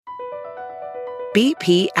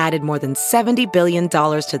BP added more than $70 billion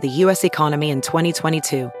to the U.S. economy in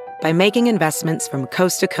 2022 by making investments from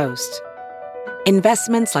coast to coast.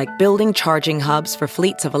 Investments like building charging hubs for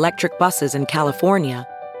fleets of electric buses in California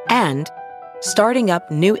and starting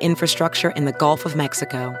up new infrastructure in the Gulf of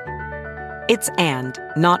Mexico. It's and,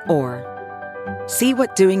 not or. See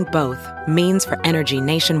what doing both means for energy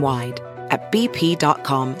nationwide at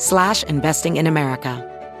bp.com/investing in America.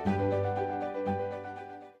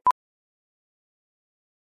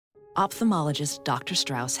 Ophthalmologist Dr.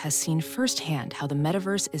 Strauss has seen firsthand how the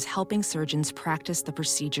metaverse is helping surgeons practice the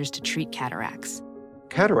procedures to treat cataracts.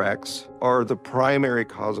 Cataracts are the primary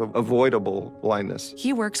cause of avoidable blindness.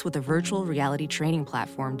 He works with a virtual reality training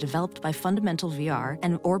platform developed by Fundamental VR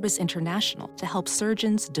and Orbis International to help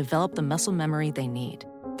surgeons develop the muscle memory they need.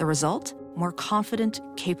 The result? More confident,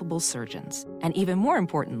 capable surgeons. And even more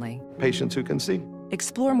importantly, Patients who can see.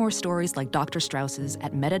 explore more stories like Dr. Strauss's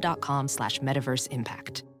at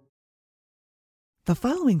meta.com/metaverseimpact. The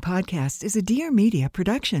following podcast is a Dear Media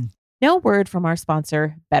production. No word from our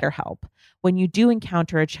sponsor, BetterHelp. When you do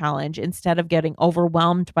encounter a challenge, instead of getting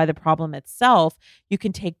overwhelmed by the problem itself, you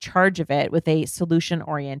can take charge of it with a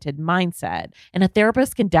solution-oriented mindset. And a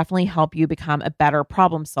therapist can definitely help you become a better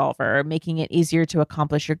problem solver, making it easier to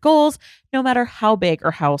accomplish your goals, no matter how big or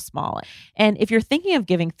how small. And if you're thinking of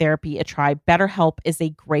giving therapy a try, BetterHelp is a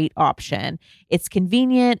great option. It's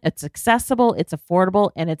convenient, it's accessible, it's affordable,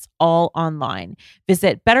 and it's all online.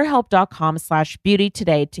 Visit betterhelp.com/beauty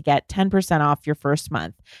today to get 10% off your first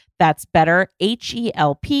month. That's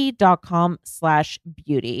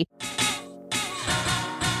betterhelp.com/beauty.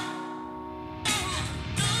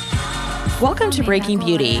 Welcome to Breaking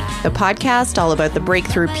Beauty, the podcast all about the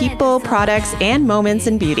breakthrough people, products, and moments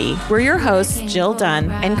in beauty. We're your hosts, Jill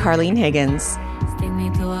Dunn And Carlene Higgins.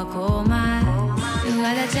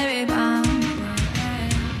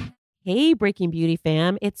 Hey, Breaking Beauty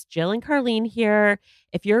fam, it's Jill and Carlene here.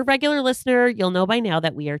 If you're a regular listener, you'll know by now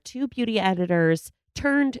that we are two beauty editors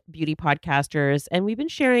turned beauty podcasters, and we've been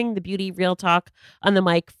sharing the beauty real talk on the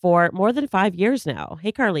mic for more than 5 years now.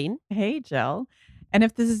 Hey, Carlene. Hey, Jill. And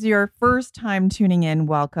if this is your first time tuning in,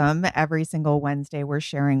 welcome. Every single Wednesday, we're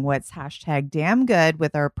sharing what's hashtag damn good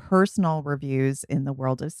with our personal reviews in the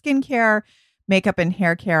world of skincare, makeup, and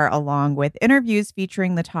hair care, along with interviews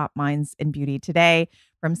featuring the top minds in beauty today,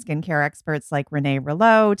 from skincare experts like Renee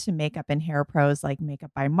Rouleau to makeup and hair pros like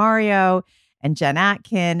Makeup by Mario and Jen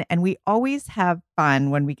Atkin. And we always have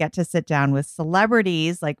fun when we get to sit down with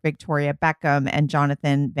celebrities like Victoria Beckham and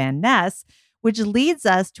Jonathan Van Ness, which leads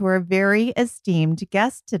us to our very esteemed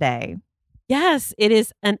guest today. Yes, it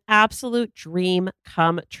is an absolute dream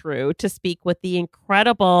come true to speak with the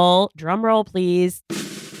incredible, drumroll please,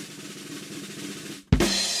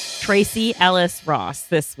 Tracee Ellis Ross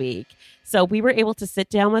this week. So we were able to sit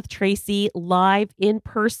down with Tracee live in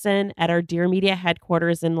person at our Dear Media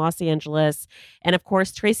headquarters in Los Angeles. And of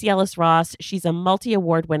course, Tracee Ellis Ross, she's a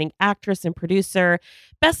multi-award winning actress and producer,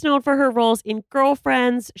 best known for her roles in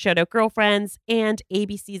Girlfriends, shout out Girlfriends, and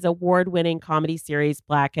ABC's award-winning comedy series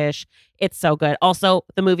Blackish. It's so good. Also,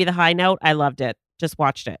 the movie The High Note, I loved it. Just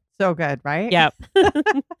watched it. So good, right? Yep.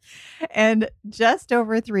 And just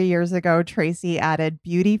over 3 years ago, Tracee added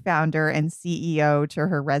beauty founder and CEO to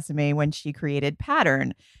her resume when she created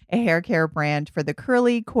Pattern, a hair care brand for the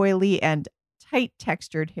curly, coily, and tight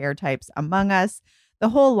textured hair types among us. The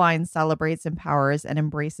whole line celebrates, empowers, and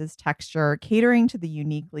embraces texture, catering to the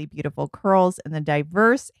uniquely beautiful curls and the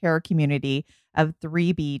diverse hair community of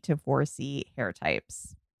 3B to 4C hair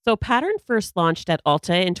types. So Pattern first launched at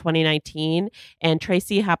Ulta in 2019, and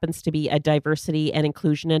Tracee happens to be a diversity and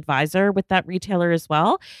inclusion advisor with that retailer as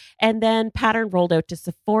well. And then Pattern rolled out to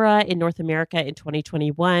Sephora in North America in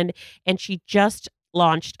 2021, and she just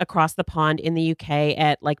launched across the pond in the UK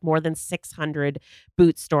at like more than 600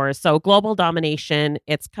 Boots stores. So global domination,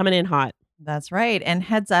 it's coming in hot. That's right. And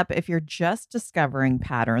heads up, if you're just discovering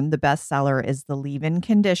Pattern, the bestseller is the leave-in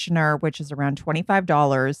conditioner, which is around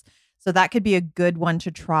 $25. So that could be a good one to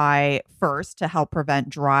try first to help prevent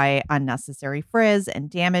dry, unnecessary frizz and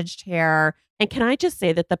damaged hair. And can I just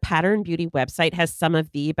say that the Pattern Beauty website has some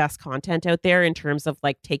of the best content out there in terms of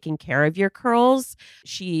like taking care of your curls.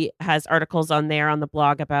 She has articles on there on the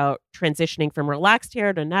blog about transitioning from relaxed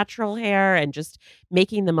hair to natural hair and just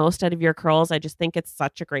making the most out of your curls. I just think it's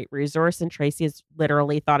such a great resource, and Tracee has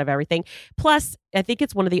literally thought of everything. Plus, I think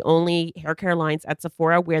it's one of the only hair care lines at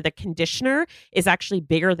Sephora where the conditioner is actually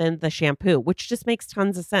bigger than the shampoo, which just makes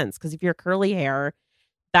tons of sense because if you're curly hair,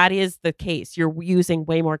 that is the case. You're using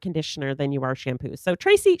way more conditioner than you are shampoo. So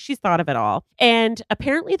Tracee, she's thought of it all. And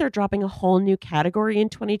apparently they're dropping a whole new category in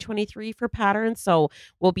 2023 for Pattern. So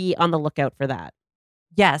we'll be on the lookout for that.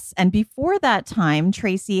 Yes. And before that time,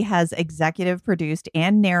 Tracee has executive produced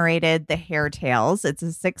and narrated The Hair Tales. It's a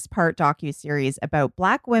 6-part docuseries about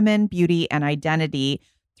Black women, beauty, and identity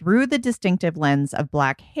through the distinctive lens of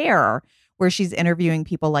Black hair, where she's interviewing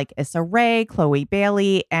people like Issa Rae, Chloe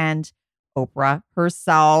Bailey, and Oprah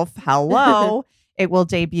herself. Hello. It will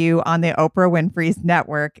debut on the Oprah Winfrey's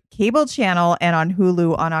Network cable channel and on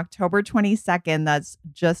Hulu on October 22nd. That's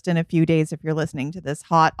just in a few days if you're listening to this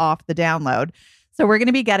hot off the download. So we're going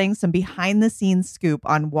to be getting some behind the scenes scoop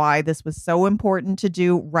on why this was so important to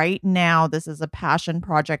do right now. This is a passion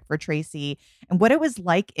project for Tracee and what it was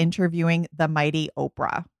like interviewing the mighty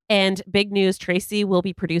Oprah. And big news, Tracee will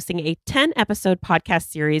be producing a 10-episode podcast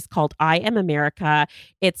series called I Am America.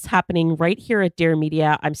 It's happening right here at Dear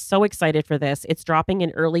Media. I'm so excited for this. It's dropping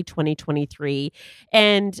in early 2023.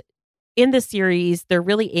 And in the series, they're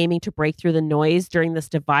really aiming to break through the noise during this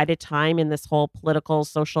divided time in this whole political,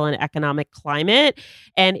 social, and economic climate.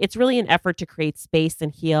 And it's really an effort to create space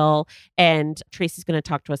and heal. And Tracee's going to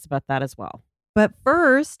talk to us about that as well. But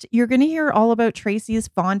first, you're going to hear all about Tracee's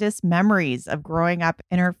fondest memories of growing up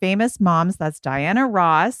in her famous mom's, that's Diana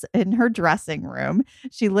Ross, in her dressing room.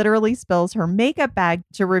 She literally spills her makeup bag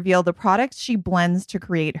to reveal the products she blends to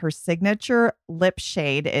create her signature lip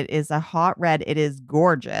shade. It is a hot red. It is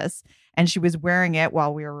gorgeous. And she was wearing it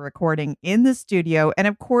while we were recording in the studio. And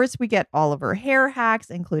of course, we get all of her hair hacks,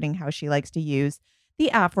 including how she likes to use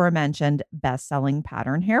the aforementioned best-selling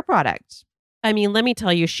pattern hair product. I mean, let me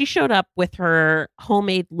tell you, she showed up with her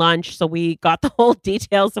homemade lunch. So we got the whole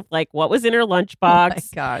details of like what was in her lunchbox. Oh my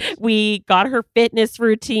gosh. We got her fitness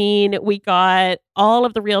routine. We got all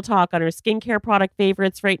of the real talk on her skincare product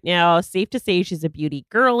favorites right now. Safe to say she's a beauty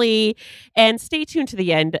girly. And stay tuned to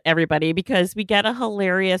the end, everybody, because we get a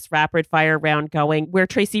hilarious rapid fire round going where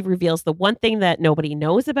Tracee reveals the one thing that nobody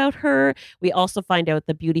knows about her. We also find out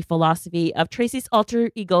the beauty philosophy of Tracee's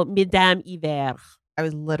alter ego, Mesdames Hiver. I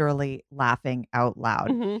was literally laughing out loud.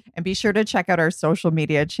 Mm-hmm. And be sure to check out our social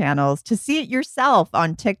media channels to see it yourself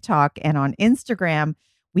on TikTok and on Instagram.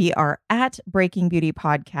 We are at Breaking Beauty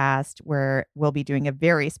Podcast, where we'll be doing a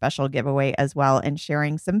very special giveaway as well and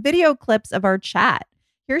sharing some video clips of our chat.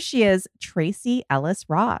 Here she is, Tracee Ellis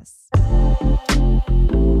Ross.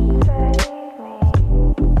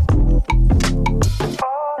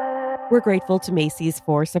 We're grateful to Macy's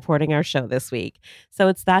for supporting our show this week. So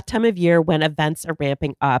it's that time of year when events are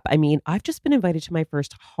ramping up. I mean, I've just been invited to my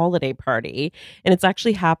first holiday party, and it's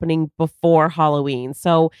actually happening before Halloween.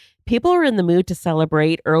 So people are in the mood to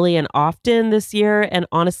celebrate early and often this year. And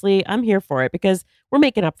honestly, I'm here for it because we're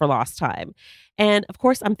making up for lost time. And of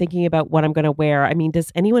course, I'm thinking about what I'm going to wear. I mean,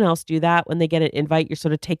 does anyone else do that when they get an invite? You're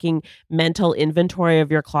sort of taking mental inventory of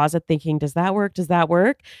your closet thinking, does that work? Does that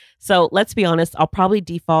work? So let's be honest, I'll probably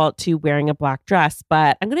default to wearing a black dress,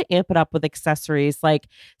 but I'm going to amp it up with accessories. Like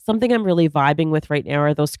something I'm really vibing with right now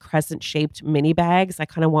are those crescent shaped mini bags. I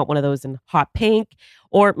kind of want one of those in hot pink.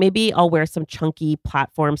 Or maybe I'll wear some chunky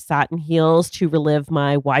platform satin heels to relive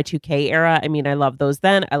my Y2K era. I mean, I love those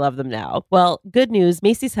then. I love them now. Well, good news.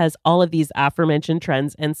 Macy's has all of these aforementioned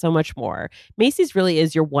trends and so much more. Macy's really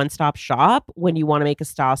is your one-stop shop when you want to make a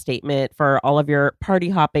style statement for all of your party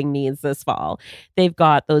hopping needs this fall. They've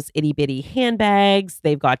got those itty bitty handbags.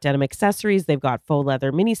 They've got denim accessories. They've got faux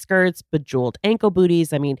leather mini skirts, bejeweled ankle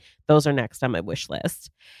booties. I mean, those are next on my wish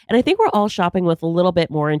list. And I think we're all shopping with a little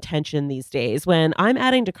bit more intention these days. When I'm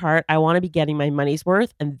adding to cart, I want to be getting my money's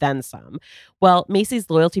worth and then some. Well, Macy's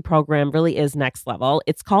loyalty program really is next level.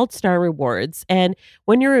 It's called Star Rewards. And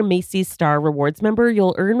when you're a Macy's Star Rewards member,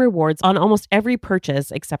 you'll earn rewards on almost every purchase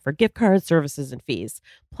except for gift cards, services, and fees.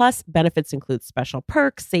 Plus, benefits include special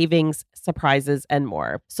perks, savings, surprises, and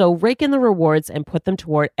more. So rake in the rewards and put them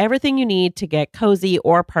toward everything you need to get cozy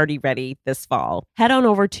or party ready this fall. Head on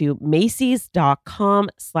over to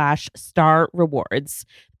Macys.com/Star Rewards.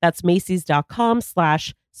 That's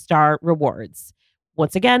Macys.com/Star Rewards.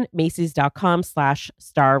 Once again,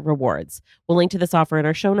 Macys.com/Star Rewards. We'll link to this offer in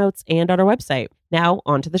our show notes and on our website. Now,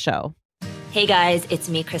 on to the show. Hey guys, it's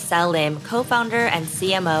me, Tracee Lim, co-founder and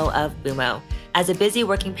CMO of Boomo. As a busy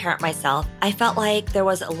working parent myself, I felt like there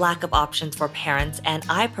was a lack of options for parents and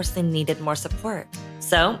I personally needed more support.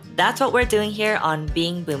 So that's what we're doing here on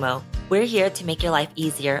Being Boomo. We're here to make your life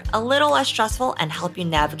easier, a little less stressful, and help you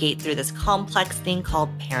navigate through this complex thing called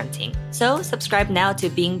parenting. So subscribe now to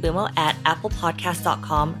Being Boomo at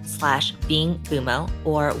applepodcast.com/Being Boomo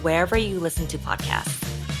or wherever you listen to podcasts.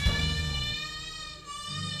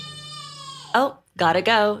 Oh, gotta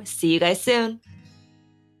go. See you guys soon.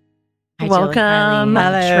 I Welcome,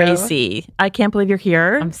 Hello. Tracee. I can't believe you're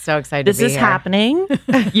here. I'm so excited This to be is here. happening.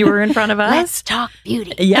 You were in front of us. Let's talk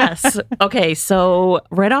beauty. Yes. Okay. So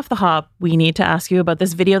right off the hop, we need to ask you about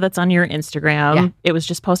this video that's on your Instagram. Yeah. It was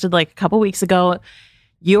just posted like a couple weeks ago.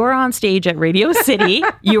 You were on stage at Radio City.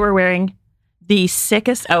 You were wearing the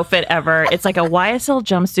sickest outfit ever. It's like a YSL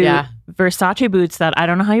jumpsuit, Versace boots that I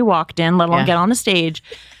don't know how you walked in, let alone get on a stage.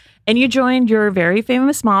 And you joined your very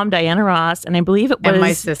famous mom, Diana Ross, and I believe it was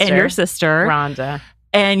my sister, and your sister, Rhonda.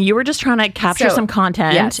 And you were just trying to capture some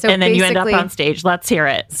content, and then you end up on stage. Let's hear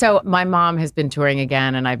it. So my mom has been touring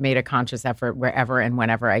again, and I've made a conscious effort wherever and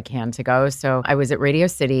whenever I can to go. So I was at Radio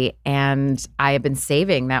City, and I have been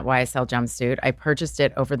saving that YSL jumpsuit. I purchased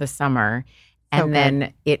it over the summer. And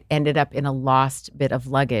then it ended up in a lost bit of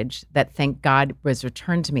luggage that, thank God, was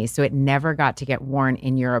returned to me. So it never got to get worn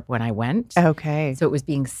in Europe when I went. Okay. So it was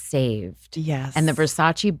being saved. Yes. And the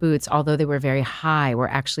Versace boots, although they were very high, were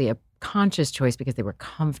actually a conscious choice because they were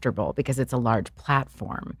comfortable, because it's a large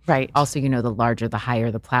platform. Right. Also, the larger, the higher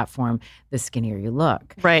the platform, the skinnier you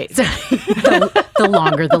look. Right. So the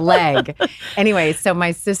longer the leg. Anyway, so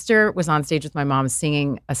my sister was on stage with my mom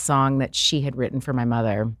singing a song that she had written for my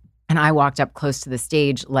mother. And I walked up close to the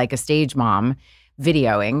stage like a stage mom,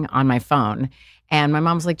 videoing on my phone. And my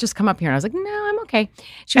mom was like, just come up here. And I was like, no, I'm okay.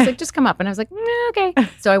 She was like, just come up. And I was like, no, okay.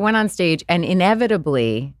 So I went on stage, and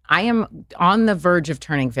inevitably, I am on the verge of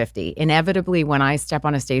turning 50. Inevitably, when I step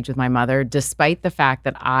on a stage with my mother, despite the fact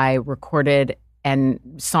that I recorded and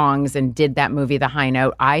songs and did that movie, The High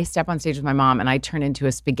Note, I step on stage with my mom and I turn into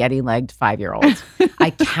a spaghetti-legged 5-year-old. I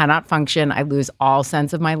cannot function. I lose all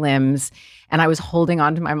sense of my limbs. And I was holding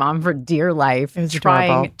on to my mom for dear life, It was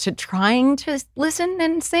trying to listen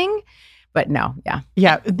and sing. But no,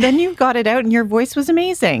 Yeah. Then you got it out and your voice was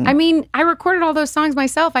amazing. I mean, I recorded all those songs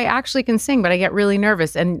myself. I actually can sing, but I get really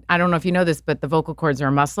nervous. And I don't know if you know this, but the vocal cords are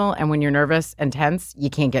a muscle. And when you're nervous and tense, you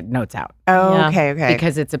can't get notes out. Oh, okay.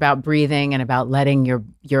 Because it's about breathing and about letting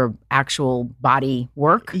your actual body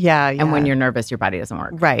work. Yeah. And when you're nervous, your body doesn't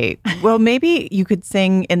work. Right. Well, maybe you could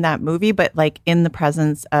sing in that movie, but like in the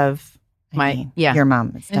presence of your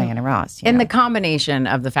mom. It's Diana Ross. And the combination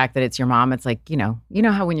of the fact that it's your mom, it's like, you know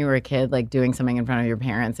how when you were a kid, like doing something in front of your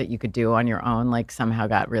parents that you could do on your own, like somehow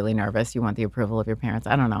got really nervous. You want the approval of your parents.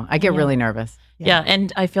 I don't know. I get really nervous. Yeah.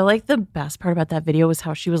 And I feel like the best part about that video was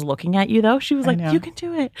how she was looking at you, though. She was like, you can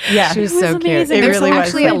do it. Yeah. She was It was so cute. amazing. There's really was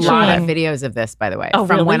actually a so lot of charming. videos of this, by the way, Oh,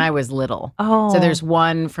 from really? when I was little. Oh. So there's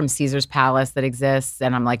one from Caesar's Palace that exists,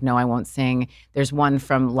 and I'm like, no, I won't sing. There's one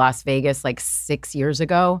from Las Vegas like 6 years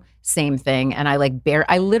ago. Same thing. And I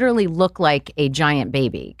I literally look like a giant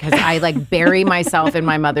baby because I like bury myself in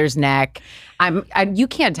my mother's neck. You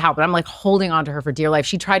can't tell, but I'm like holding on to her for dear life.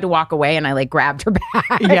 She tried to walk away and I like grabbed her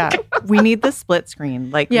back. Yeah. We need the split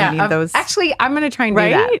screen. Like we need those. Actually, I'm going to try and do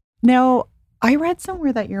that. Now, I read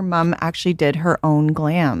somewhere that your mom actually did her own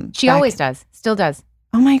glam. She always does. Still does.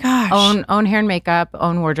 Oh my gosh. Own hair and makeup,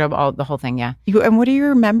 own wardrobe, the whole thing. Yeah. And what are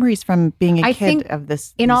your memories from being a kid think, of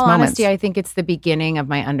this? In these all moments? honesty, I think it's the beginning of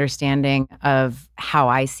my understanding of how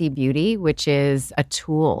I see beauty, which is a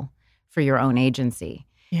tool for your own agency.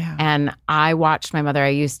 Yeah. And I watched my mother. I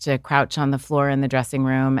used to crouch on the floor in the dressing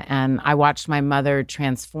room, and I watched my mother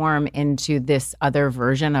transform into this other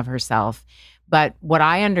version of herself. But what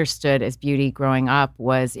I understood as beauty growing up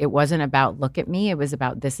was it wasn't about look at me, it was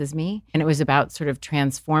about this is me. And it was about sort of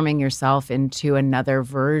transforming yourself into another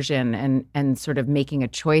version and sort of making a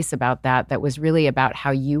choice about that was really about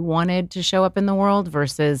how you wanted to show up in the world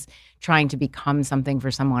versus trying to become something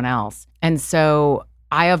for someone else. And so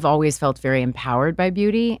I have always felt very empowered by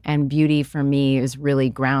beauty, and beauty for me is really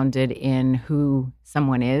grounded in who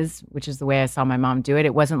someone is, which is the way I saw my mom do it.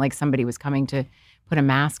 It wasn't like somebody was coming to put a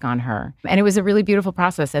mask on her. And it was a really beautiful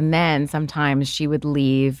process. And then sometimes she would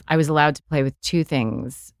leave. I was allowed to play with two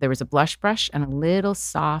things. There was a blush brush and a little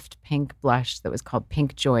soft pink blush that was called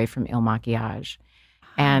Pink Joy from Il Maquillage.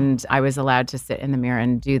 And I was allowed to sit in the mirror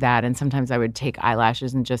and do that. And sometimes I would take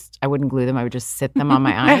eyelashes and I wouldn't glue them. I would just sit them on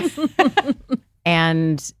my eyes.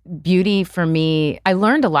 And beauty for me, I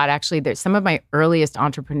learned a lot actually. Some of my earliest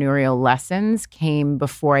entrepreneurial lessons came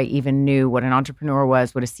before I even knew what an entrepreneur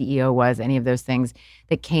was, what a CEO was, any of those things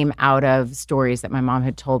that came out of stories that my mom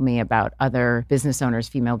had told me about other business owners,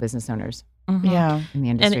 female business owners. Yeah. In the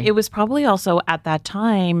industry. And it was probably also at that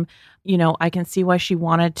time you know, I can see why she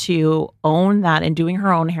wanted to own that and doing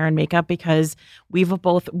her own hair and makeup, because we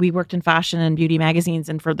worked in fashion and beauty magazines,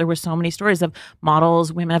 and there were so many stories of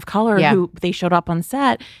models, women of color, who they showed up on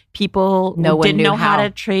set. People didn't know how to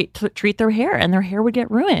treat their hair, and their hair would get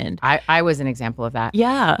ruined. I was an example of that.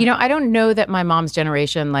 Yeah. You know, I don't know that my mom's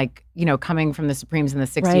generation, like, you know, coming from the Supremes in the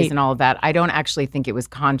 60s and all of that, I don't actually think it was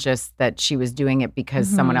conscious that she was doing it because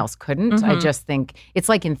someone else couldn't. I just think it's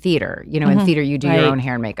like in theater. You know, in theater, you do your own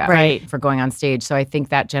hair and makeup for going on stage. So I think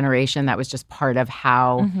that generation, that was just part of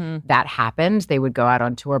how that happened. They would go out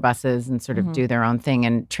on tour buses and sort of do their own thing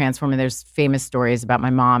and transform. And there's famous stories about my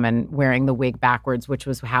mom and wearing the wig backwards, which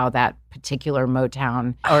was how that particular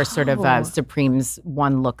Motown or sort of Supremes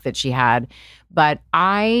one look that she had. But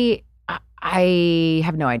I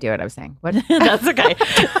have no idea what I was saying. What? That's okay.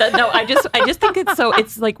 No, I just think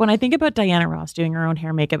it's like when I think about Diana Ross doing her own hair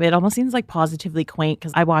and makeup, it almost seems like positively quaint,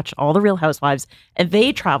 because I watch all the Real Housewives and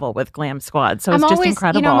they travel with glam squad. So it's just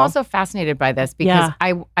incredible. You know, I'm also fascinated by this because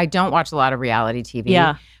I don't watch a lot of reality TV.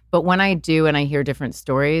 Yeah. But when I do and I hear different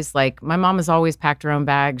stories, like my mom has always packed her own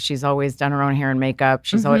bag. She's always done her own hair and makeup.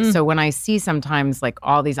 She's always, so when I see sometimes like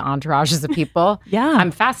all these entourages of people,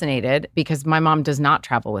 I'm fascinated because my mom does not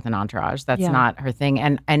travel with an entourage. That's not her thing.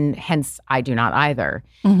 And hence I do not either.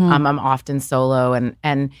 I'm often solo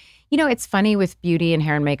and you know, it's funny with beauty and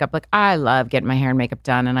hair and makeup. Like, I love getting my hair and makeup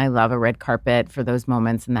done, and I love a red carpet for those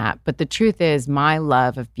moments and that. But the truth is, my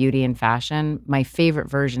love of beauty and fashion, my favorite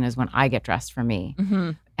version is when I get dressed for me.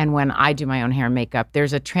 And when I do my own hair and makeup,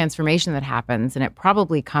 there's a transformation that happens, and it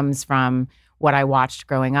probably comes from what I watched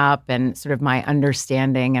growing up and sort of my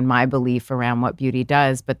understanding and my belief around what beauty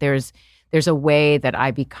does. But there's a way that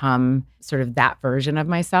I become sort of that version of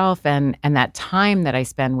myself, and that time that I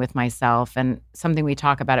spend with myself. And something we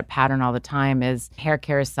talk about at Pattern all the time is hair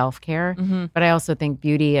care is self-care. But I also think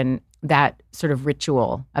beauty and that sort of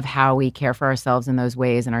ritual of how we care for ourselves in those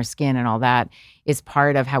ways and our skin and all that is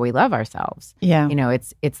part of how we love ourselves. Yeah. You know,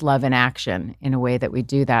 it's love in action in a way that we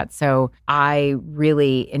do that. So I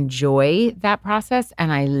really enjoy that process,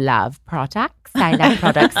 and I love products. I love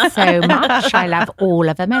products so much. I love all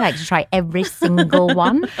of them. I like to try every single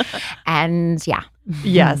one. And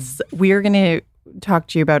Yes, we are going to talk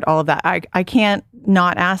to you about all of that. I can't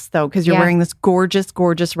not ask though, because you're wearing this gorgeous,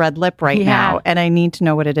 gorgeous red lip right now, and I need to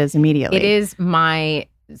know what it is immediately. It is my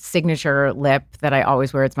signature lip that I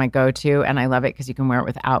always wear. It's my go-to, and I love it because you can wear it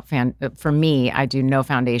without For me, I do no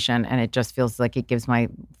foundation, and it just feels like it gives my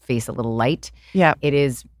face a little light. Yeah. It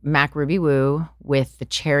is MAC Ruby Woo with the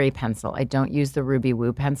cherry pencil. I don't use the Ruby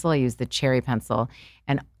Woo pencil. I use the cherry pencil,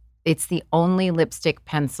 and it's the only lipstick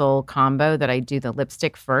pencil combo that I do the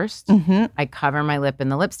lipstick first. I cover my lip in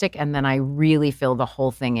the lipstick, and then I really fill the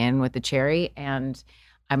whole thing in with the cherry. And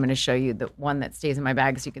I'm going to show you the one that stays in my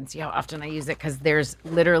bag so you can see how often I use it, because there's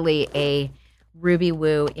literally a Ruby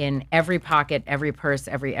Woo in every pocket, every purse,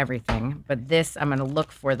 everything. But this, I'm going to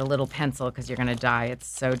look for the little pencil because you're going to die. It's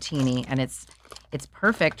so teeny, and it's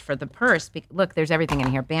perfect for the purse. Look, there's everything in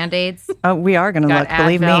here. Band-Aids. Oh, we are going to look. Advil.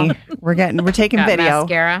 Believe me, we're taking got video.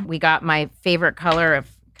 Mascara. We got my favorite color of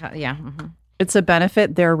It's a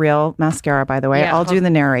Benefit. They're real mascara, by the way. I'll do the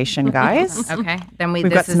narration, guys. Okay. Then we've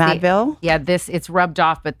got some Advil. It's rubbed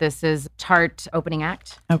off, but this is Tarte Opening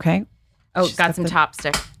Act. Okay. Oh, got some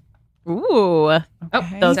Chopstick. Ooh. Okay. Oh,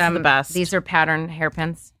 those are the best. These are Pattern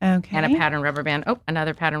hairpins. Okay. And a Pattern rubber band. Oh,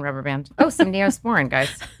 another Pattern rubber band. Oh, some Neosporin, guys.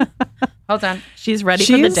 Hold on. She's ready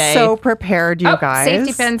for the day. She's so prepared, you guys.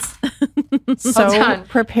 Safety pins. So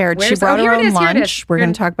prepared. She brought her own lunch. We're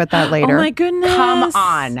going to talk about that later. Oh my goodness. Come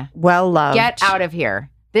on. Well loved. Get out of here.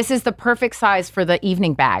 This is the perfect size for the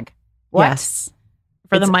evening bag. What? Yes.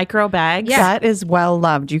 For the micro bags? Yeah. That is well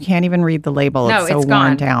loved. You can't even read the label. No, it's so it's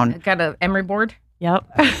worn gone. down. Got an emery board. Yep.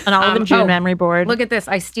 And all of them June memory board. Look at this.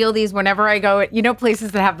 I steal these whenever I go. You know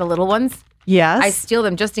places that have the little ones? Yes. I steal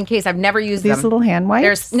them just in case. I've never used These them. little hand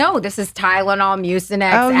wipes? This is Tylenol,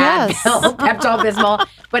 Mucinex, yes. Advil, Pepto-Bismol.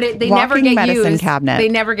 But they Walking never get medicine used. cabinet. They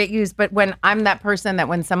never get used. But when I'm that person that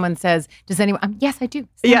when someone says, does anyone? Yes, I do.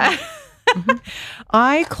 Yeah.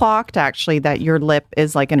 I clocked actually that your lip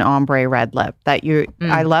is like an ombre red lip. That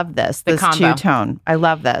I love this combo. two-tone. I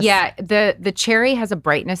love this. Yeah, the cherry has a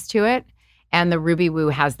brightness to it, and the Ruby Woo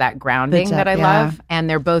has that grounding that I love. And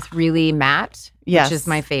they're both really matte, which is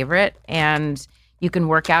my favorite. And you can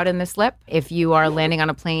work out in this lip if you are landing on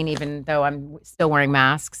a plane, even though I'm still wearing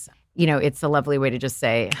masks. You know, it's a lovely way to just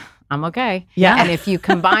say, I'm okay. Yeah. And if you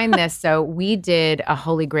combine this, so we did a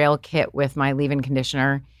Holy Grail kit with my leave-in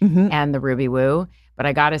conditioner and the Ruby Woo. But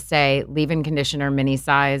I got to say, leave-in conditioner mini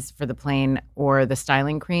size for the plain or the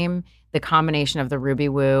styling cream, the combination of the Ruby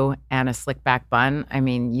Woo and a slick back bun, I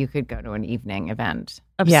mean, you could go to an evening event.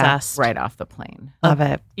 Obsessed. Right off the plane. Love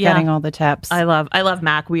it. Yeah. Getting all the tips. I love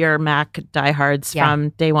Mac. We are Mac diehards from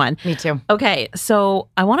day one. Me too. Okay, so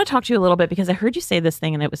I want to talk to you a little bit because I heard you say this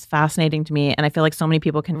thing and it was fascinating to me. And I feel like so many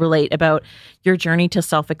people can relate about your journey to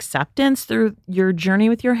self-acceptance through your journey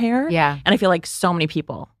with your hair. Yeah. And I feel like so many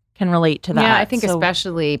people can relate to that. Yeah, I think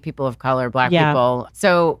especially people of color, Black people.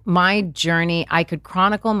 So my journey, I could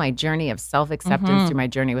chronicle my journey of self-acceptance through my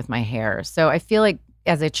journey with my hair. So I feel like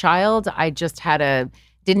as a child, I just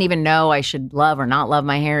didn't even know I should love or not love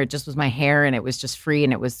my hair. It just was my hair and it was just free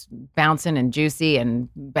and it was bouncing and juicy and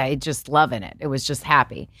I just loving it. It was just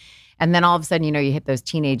happy. And then all of a sudden, you hit those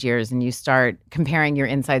teenage years and you start comparing your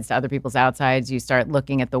insides to other people's outsides. You start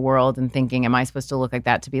looking at the world and thinking, am I supposed to look like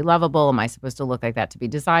that to be lovable? Am I supposed to look like that to be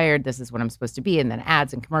desired? This is what I'm supposed to be. And then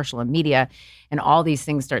ads and commercial and media and all these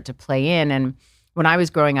things start to play in. And when I was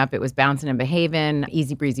growing up, it was bouncing and behaving,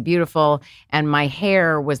 easy breezy, beautiful. And my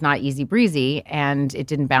hair was not easy breezy and it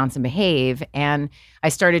didn't bounce and behave. And I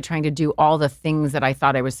started trying to do all the things that I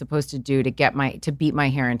thought I was supposed to do to beat my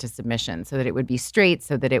hair into submission so that it would be straight,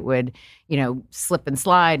 so that it would, slip and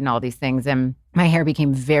slide and all these things. And my hair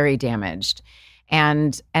became very damaged.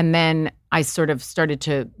 And then I sort of started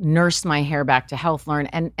to nurse my hair back to health, learn.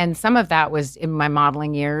 And some of that was in my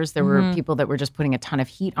modeling years. There were people that were just putting a ton of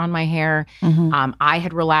heat on my hair. I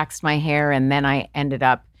had relaxed my hair and then I ended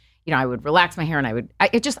up, I would relax my hair and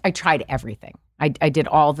I tried everything. I did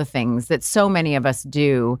all the things that so many of us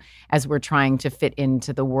do as we're trying to fit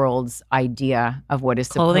into the world's idea of what is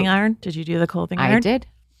clothing iron. Did you do the clothing iron? I did.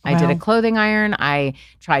 Wow. I did a clothing iron. I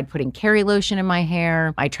tried putting Kerry lotion in my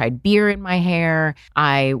hair. I tried beer in my hair.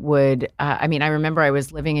 I would, I remember I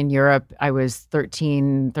was living in Europe. I was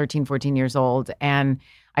 13, 14 years old. And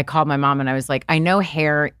I called my mom and I was like, I know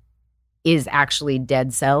hair is actually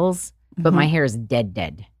dead cells, but my hair is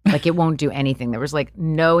dead. Like it won't do anything. There was like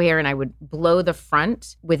no hair and I would blow the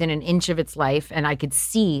front within an inch of its life and I could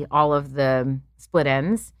see all of the split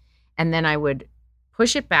ends. And then I would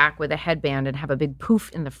push it back with a headband and have a big poof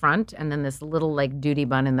in the front and then this little like duty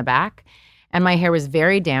bun in the back. And my hair was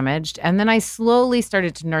very damaged. And then I slowly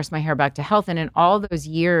started to nurse my hair back to health. And in all those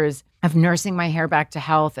years of nursing my hair back to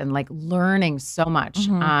health and like learning so much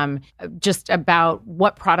just about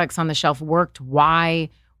what products on the shelf worked, why,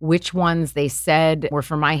 which ones they said were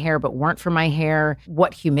for my hair but weren't for my hair,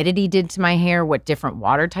 what humidity did to my hair, what different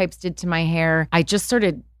water types did to my hair. I just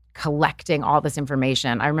started collecting all this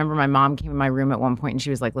information. I remember my mom came in my room at one point and she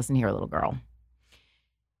was like, listen here, little girl.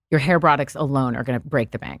 Your hair products alone are going to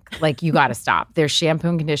break the bank. Like, you got to stop. There's shampoo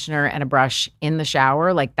and conditioner and a brush in the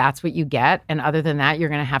shower. Like, that's what you get. And other than that, you're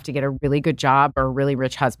going to have to get a really good job or a really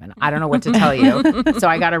rich husband. I don't know what to tell you. So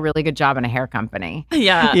I got a really good job in a hair company.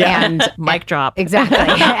 Yeah. And mic drop. Exactly.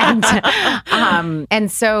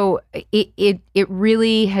 And so it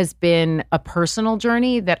really has been a personal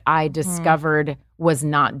journey that I discovered was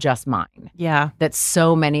not just mine. Yeah. That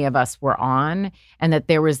so many of us were on, and that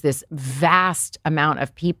there was this vast amount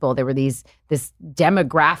of people. There were this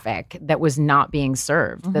demographic that was not being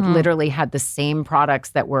served, that literally had the same products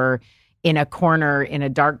that were in a corner, in a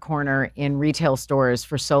dark corner in retail stores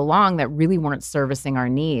for so long that really weren't servicing our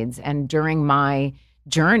needs. And during my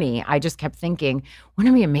journey, I just kept thinking,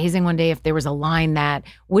 wouldn't it be amazing one day if there was a line that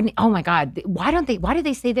wouldn't, oh my God, why do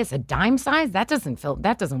they say this? A dime size? That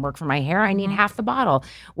doesn't work for my hair. I need half the bottle.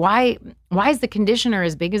 Why is the conditioner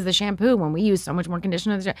as big as the shampoo when we use so much more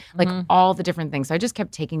conditioner? Like all the different things. So I just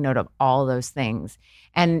kept taking note of all those things.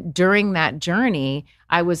 And during that journey,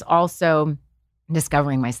 I was also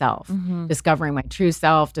discovering myself, discovering my true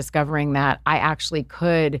self, discovering that I actually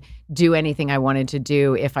could do anything I wanted to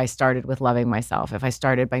do if I started with loving myself, if I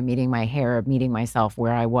started by meeting my hair, meeting myself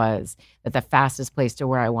where I was, that the fastest place to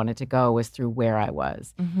where I wanted to go was through where I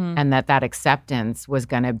was, and that acceptance was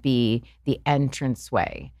going to be the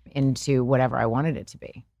entranceway into whatever I wanted it to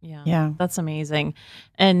be. Yeah. That's amazing.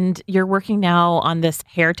 And you're working now on this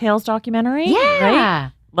Hair Tales documentary,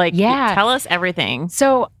 right? Tell us everything.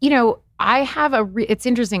 So, I have it's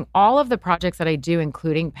interesting. All of the projects that I do,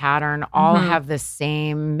 including Pattern, all have the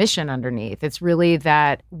same mission underneath. It's really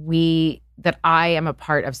that I am a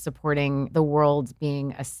part of supporting the world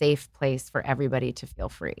being a safe place for everybody to feel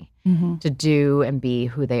free, to do and be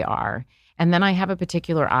who they are. And then I have a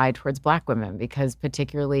particular eye towards Black women, because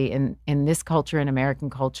particularly in this culture, in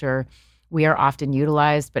American culture, we are often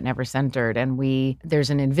utilized but never centered. And there's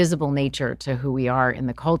an invisible nature to who we are in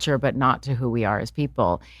the culture, but not to who we are as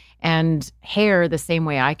people. And hair, the same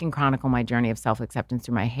way I can chronicle my journey of self-acceptance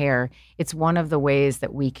through my hair, it's one of the ways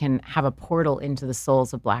that we can have a portal into the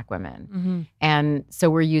souls of Black women. Mm-hmm. And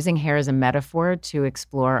so we're using hair as a metaphor to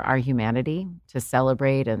explore our humanity, to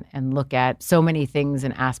celebrate and look at so many things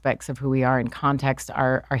and aspects of who we are in context.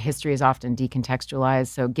 Our history is often decontextualized,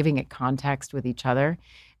 so giving it context with each other.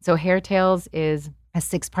 So Hair Tales is a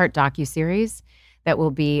 6-part docuseries that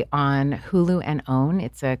will be on Hulu and OWN.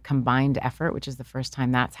 It's a combined effort, which is the first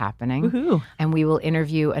time that's happening. Woohoo. And we will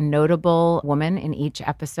interview a notable woman in each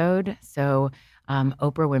episode. So Oprah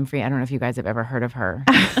Winfrey, I don't know if you guys have ever heard of her.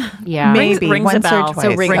 Yeah. Maybe rings once a bell. or twice.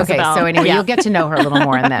 So Rings a bell. so anyway, Yeah. you'll get to know her a little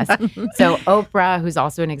more in this. So Oprah, who's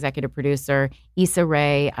also an executive producer, Issa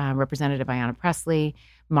Rae, Representative Ayanna Pressley,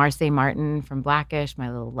 Marcy Martin from Blackish, my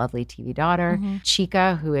little lovely TV daughter,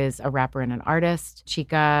 Chica, who is a rapper and an artist,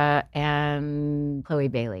 Chica, and Chloe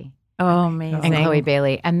Bailey. Oh, amazing. And Chloe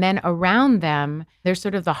Bailey. And then around them, there's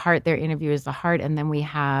sort of the heart, their interview is the heart. And then we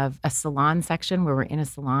have a salon section where we're in a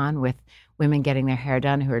salon with women getting their hair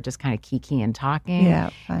done who are just kind of kiki and talking.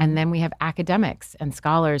 Yeah. And then we have academics and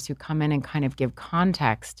scholars who come in and kind of give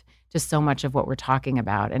context to so much of what we're talking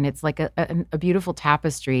about. And it's like a beautiful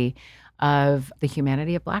tapestry of the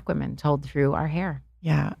humanity of Black women told through our hair.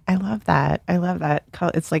 Yeah, I love that.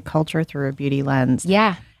 It's like culture through a beauty lens.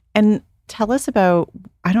 Yeah. And tell us about,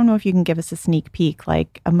 I don't know if you can give us a sneak peek,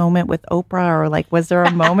 like a moment with Oprah, or like, was there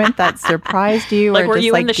a moment that surprised you? Like, or were just,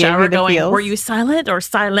 you like, in the gave shower you the going, feels? were you silent or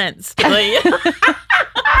silenced? Like,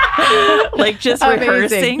 like just Amazing.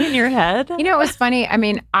 rehearsing in your head? You know, it was funny. I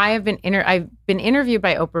mean, I've been interviewed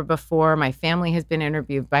by Oprah before. My family has been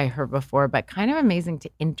interviewed by her before, but kind of amazing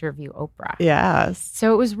to interview Oprah. Yes.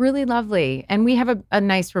 So it was really lovely. And we have a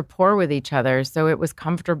nice rapport with each other. So it was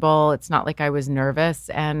comfortable. It's not like I was nervous.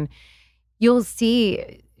 And you'll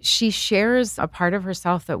see she shares a part of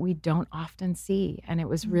herself that we don't often see. And it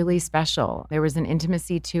was really special. There was an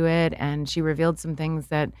intimacy to it. And she revealed some things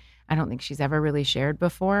that I don't think she's ever really shared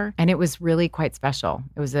before. And it was really quite special.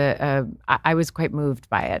 It was I was quite moved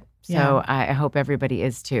by it. So Yeah. I hope everybody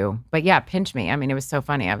is too. But yeah, pinch me. I mean, it was so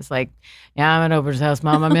funny. I was like, yeah, I'm at Oprah's house,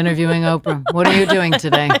 Mom. I'm interviewing Oprah. What are you doing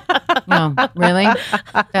today? No, really?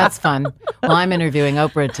 That's fun. Well, I'm interviewing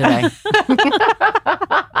Oprah today.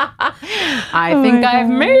 I think I've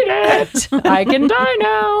made it. I can die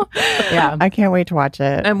now. Yeah. I can't wait to watch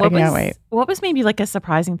it. And I can't wait. what was maybe like a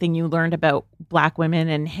surprising thing you learned about Black women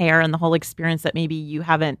and hair and the whole experience that maybe you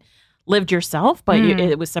haven't lived yourself, but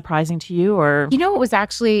it was surprising to you? Or You know what was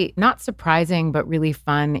actually not surprising, but really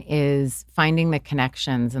fun is finding the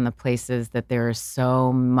connections and the places that there is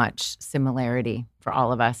so much similarity for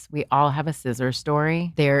all of us. We all have a scissor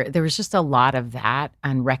story. There was just a lot of that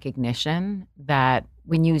and recognition that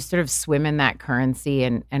when you sort of swim in that currency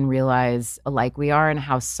and realize alike we are and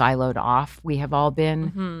how siloed off we have all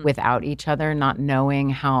been without each other, not knowing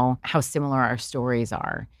how similar our stories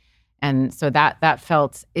are. And so that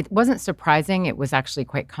felt, it wasn't surprising. It was actually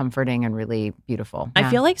quite comforting and really beautiful. I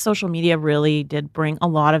feel like social media really did bring a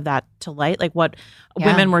lot of that to light, like what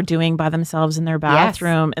women were doing by themselves in their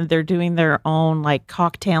bathroom, and they're doing their own like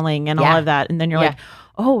cocktailing and all of that. And then you're like,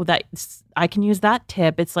 oh, I can use that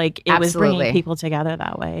tip. It's like it was bringing people together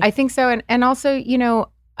that way. I think so. And also, you know,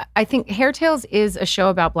 I think Hair Tales is a show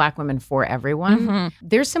about Black women for everyone.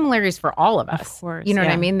 There's similarities for all of us. Of course, you know what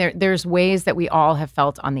I mean? There's ways that we all have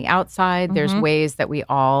felt on the outside. There's ways that we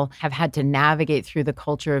all have had to navigate through the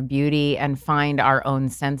culture of beauty and find our own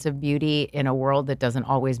sense of beauty in a world that doesn't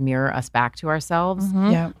always mirror us back to ourselves.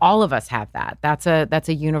 Yeah. All of us have that. That's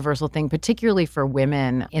a universal thing, particularly for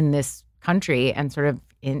women in this country and sort of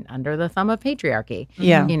under the thumb of patriarchy.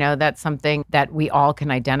 Yeah. You know, that's something that we all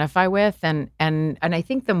can identify with. And I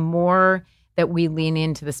think the more that we lean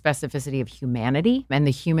into the specificity of humanity and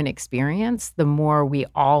the human experience, the more we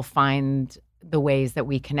all find the ways that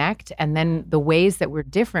we connect. And then the ways that we're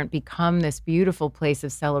different become this beautiful place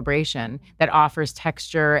of celebration that offers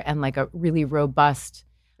texture and like a really robust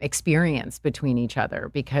experience between each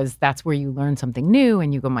other, because that's where you learn something new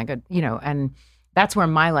and you go, my God, you know, and that's where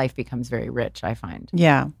my life becomes very rich, I find.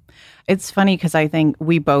 Yeah. It's funny because I think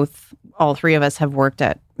all three of us have worked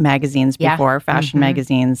at magazines before, fashion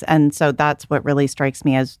magazines. And so that's what really strikes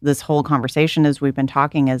me as this whole conversation as we've been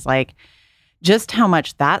talking is like just how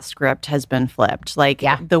much that script has been flipped. Like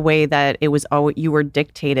the way that it was, you were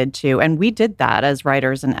dictated to. And we did that as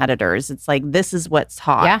writers and editors. It's like, this is what's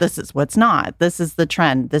hot. Yeah. This is what's not. This is the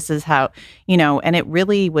trend. This is how, you know, and it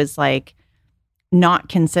really was like, not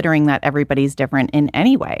considering that everybody's different in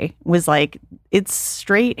any way was like, it's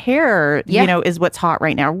straight hair, is what's hot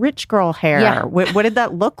right now. Rich girl hair. Yeah. What did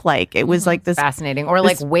that look like? It was like this fascinating, or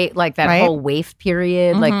like that whole waif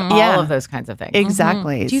period, like all of those kinds of things.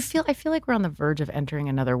 Exactly. I feel like we're on the verge of entering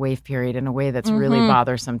another wave period in a way that's really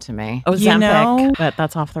bothersome to me. Oh, Zempic, but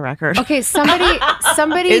that's off the record. Okay, somebody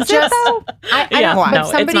just I don't know, but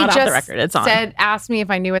somebody it's not just off the record. It's on. asked me if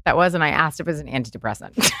I knew what that was, and I asked if it was an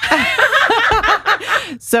antidepressant.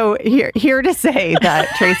 So here to say that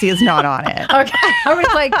Tracee is not on it. Okay, I was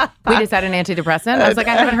like, wait, is that an antidepressant? I was like,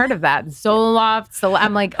 I haven't heard of that. Zoloft.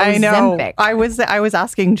 I'm like, I know. Zempic. I was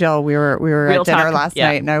asking Jill. We were at dinner last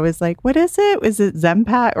night, and I was like, what is it? Is it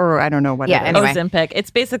Zempat or I don't know what it is. Anyway. Zempic.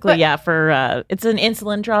 It's basically for it's an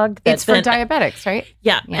insulin drug. It's for diabetics, right?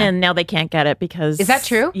 Yeah, and now they can't get it because is that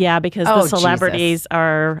true? Yeah, because the celebrities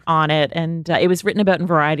are on it, and it was written about in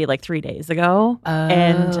Variety like 3 days ago,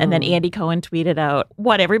 and then Andy Cohen tweeted out,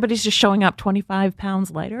 "What? Everybody's just showing up 25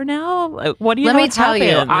 pounds lighter now? What do you? Let know me tell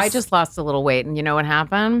happens? you, I just lost a little weight, and you know what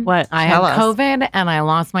happened? What? I had COVID, and I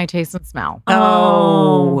lost my taste and smell.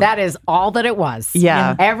 Oh, that is all that it was.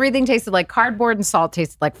 Yeah, everything tasted like cardboard, and salt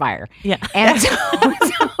tasted like fire. Yeah, and so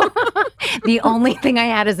the only thing I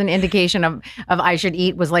had as an indication of I should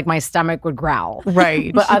eat was like my stomach would growl.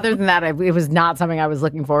 Right. But other than that, it was not something I was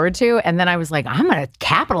looking forward to. And then I was like, I'm going to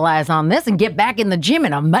capitalize on this and get back in the gym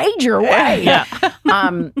in a major way. Yeah.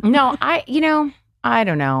 No, I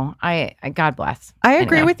don't know. I God bless. I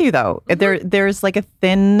agree with you though. There's like a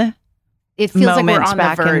thin. It feels like we're on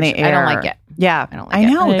back the verge. In the air. I don't like it. Yeah, I don't like I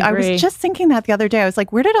know. I I was just thinking that the other day. I was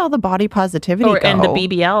like, where did all the body positivity go? And the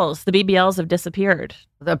BBLs. The BBLs have disappeared.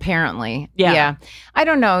 Apparently. Yeah. I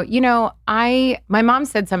don't know. My mom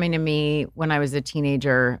said something to me when I was a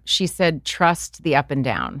teenager. She said, trust the up and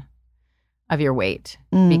down of your weight,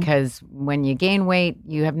 because when you gain weight,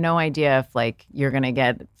 you have no idea if like you're going to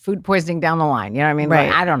get food poisoning down the line. You know what I mean? Right.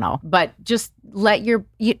 Like, I don't know, but just let your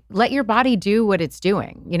body do what it's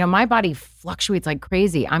doing. My body fluctuates like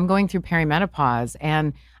crazy. I'm going through perimenopause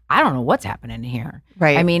and I don't know what's happening here.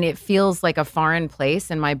 Right. I mean, it feels like a foreign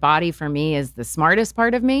place, and my body for me is the smartest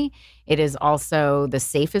part of me. It is also the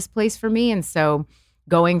safest place for me. And so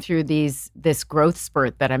going through this growth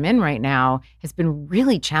spurt that I'm in right now has been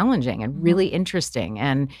really challenging and really interesting.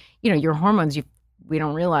 And, your hormones, we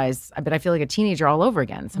don't realize, but I feel like a teenager all over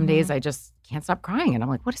again. Some days I just can't stop crying and I'm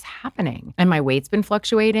like, what is happening? And my weight's been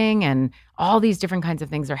fluctuating and all these different kinds of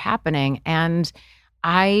things are happening. And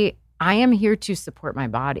I am here to support my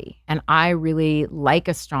body. And I really like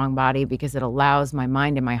a strong body because it allows my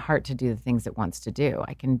mind and my heart to do the things it wants to do.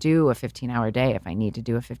 I can do a 15-hour day if I need to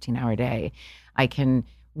do a 15-hour day. I can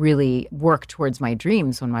really work towards my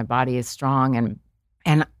dreams when my body is strong.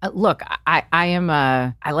 And look,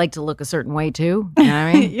 I like to look a certain way too. You know what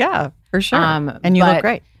I mean? Yeah, for sure. And you look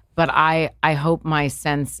great. But I hope my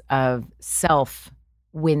sense of self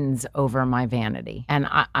wins over my vanity. And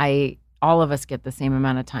I all of us get the same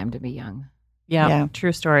amount of time to be young. Yeah,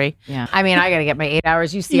 true story. Yeah. I mean, I got to get my 8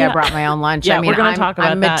 hours. You see, I brought my own lunch. Yeah, I mean, we're going to talk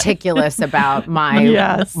about I'm that. meticulous about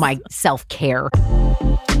my my self-care.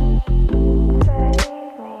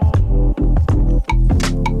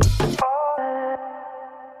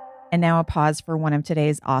 And now a pause for one of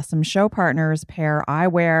today's awesome show partners, Pair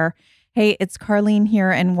Eyewear. Hey, it's Carlene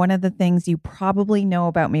here, and one of the things you probably know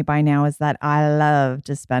about me by now is that I love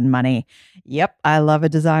to spend money. Yep, I love a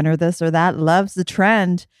designer this or that, loves the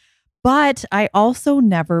trend. But I also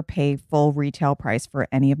never pay full retail price for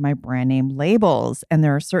any of my brand name labels. And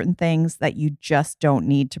there are certain things that you just don't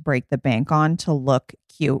need to break the bank on to look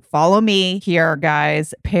cute. Follow me here,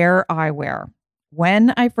 guys. Pair Eyewear.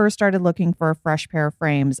 When I first started looking for a fresh pair of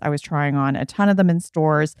frames, I was trying on a ton of them in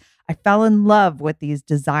stores. I fell in love with these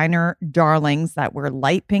designer darlings that were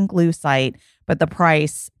light pink lucite, but the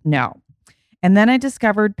price, no. And then I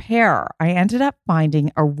discovered Pair. I ended up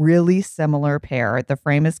finding a really similar pair. The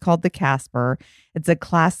frame is called the Casper. It's a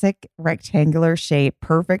classic rectangular shape,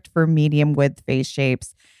 perfect for medium width face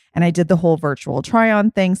shapes. And I did the whole virtual try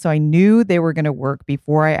on thing, so I knew they were going to work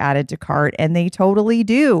before I added to cart, and they totally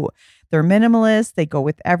do. They're minimalist. They go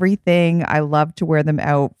with everything. I love to wear them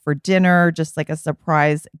out for dinner, just like a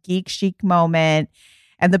surprise geek chic moment.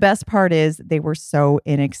 And the best part is they were so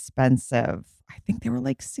inexpensive. I think they were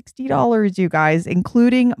like $60, you guys,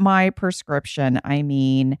 including my prescription. I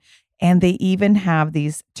mean, And they even have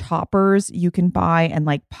these toppers you can buy and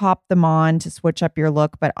like pop them on to switch up your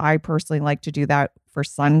look. But I personally like to do that for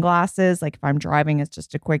sunglasses. Like if I'm driving, it's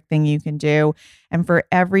just a quick thing you can do. And for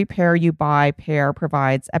every pair you buy, Pair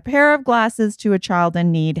provides a pair of glasses to a child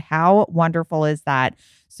in need. How wonderful is that?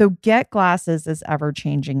 So get glasses as ever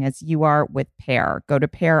changing as you are with Pair. Go to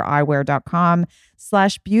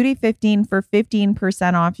paireyewear.com/beauty15 for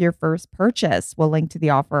 15% off your first purchase. We'll link to the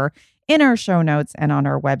offer in our show notes and on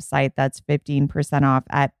our website. That's 15% off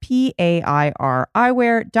at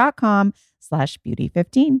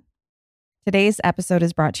paireyewear.com/beauty15. Today's episode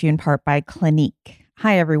is brought to you in part by Clinique.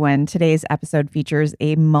 Hi, everyone. Today's episode features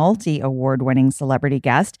a multi-award-winning celebrity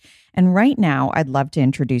guest. And right now, I'd love to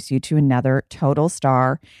introduce you to another total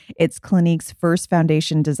star. It's Clinique's first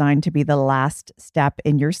foundation designed to be the last step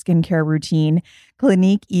in your skincare routine.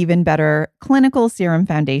 Clinique Even Better Clinical Serum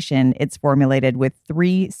Foundation. It's formulated with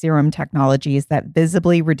 3 serum technologies that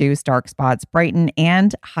visibly reduce dark spots, brighten,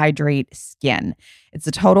 and hydrate skin. It's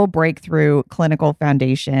a total breakthrough clinical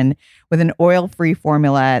foundation with an oil-free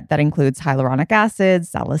formula that includes hyaluronic acid,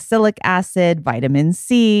 salicylic acid, vitamin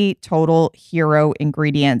C, total hero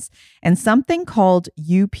ingredients, and something called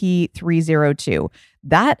UP302.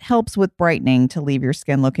 That helps with brightening to leave your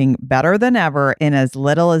skin looking better than ever in as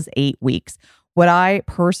little as 8 weeks. What I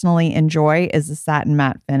personally enjoy is the satin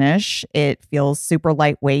matte finish. It feels super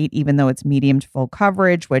lightweight, even though it's medium to full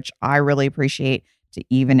coverage, which I really appreciate to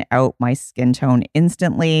even out my skin tone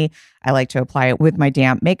instantly. I like to apply it with my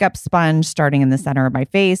damp makeup sponge, starting in the center of my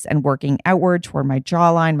face and working outward toward my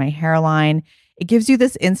jawline, my hairline. It gives you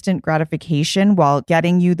this instant gratification while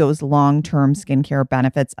getting you those long-term skincare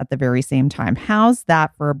benefits at the very same time. How's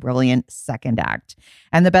that for a brilliant second act?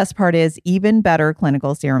 And the best part is Even Better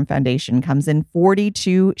Clinical Serum Foundation comes in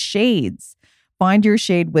 42 shades. Find your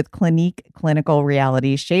shade with Clinique Clinical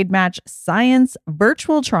Reality Shade Match Science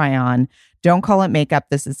Virtual Try-On. Don't call it makeup.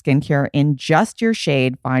 This is skincare in just your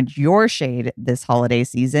shade. Find your shade this holiday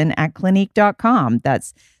season at Clinique.com.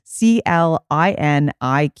 That's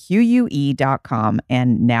CLINIQUE.com.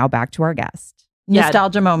 And now back to our guest.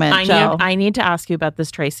 Nostalgia moment. I need to ask you about this,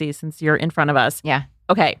 Tracee, since you're in front of us. Yeah.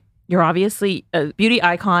 Okay. You're obviously a beauty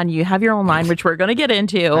icon. You have your own line, which we're going to get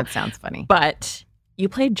into. That sounds funny. But you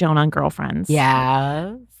played Joan on Girlfriends.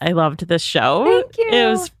 Yeah. I loved this show. Thank you. It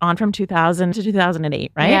was on from 2000 to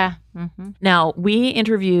 2008, right? Yeah. Mm-hmm. Now, we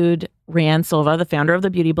interviewed Ryan Silva, the founder of the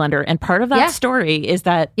Beauty Blender. And part of that story is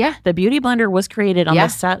that the Beauty Blender was created on the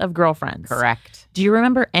set of Girlfriends. Correct. Do you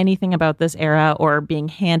remember anything about this era or being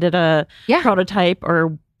handed a prototype,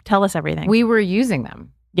 or tell us everything? We were using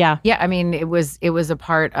them. Yeah. Yeah. I mean, it was a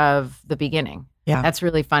part of the beginning. Yeah. That's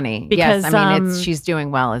really funny. Because, yes, I mean, she's doing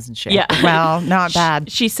well, isn't she? Yeah. Well, not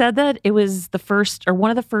bad. She said that it was the first, or one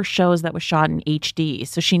of the first shows that was shot in HD.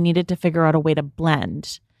 So she needed to figure out a way to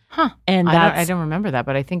blend. Huh. And I don't remember that,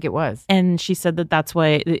 but I think it was. And she said that that's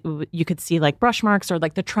why you could see like brush marks or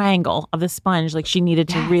like the triangle of the sponge. Like she needed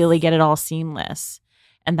to really get it all seamless.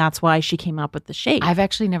 And that's why she came up with the shape. I've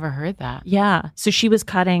actually never heard that. Yeah. So she was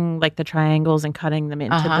cutting like the triangles and cutting them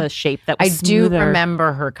into the shape that was smoother. Do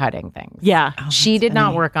remember her cutting things. Yeah. Oh, she did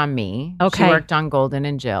not work on me. Okay. She worked on Golden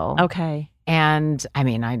and Jill. Okay. And I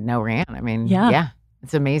mean, I know Ryan. I mean, yeah.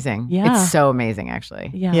 It's amazing. Yeah. It's so amazing, actually.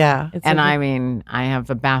 Yeah. And I mean, I have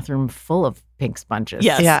a bathroom full of pink sponges.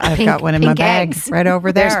 Yes. Yeah, I've got one in my bag right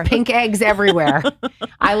over there. There's pink eggs everywhere.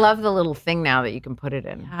 I love the little thing now that you can put it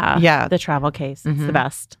in. Yeah. The travel case. It's the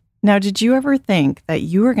best. Now, did you ever think that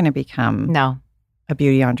you were going to become a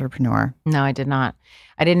beauty entrepreneur? No, I did not.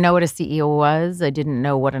 I didn't know what a CEO was. I didn't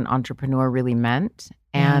know what an entrepreneur really meant.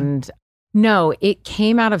 And no, it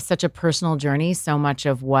came out of such a personal journey. So much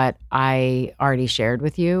of what I already shared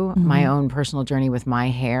with you, my own personal journey with my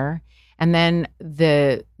hair. And then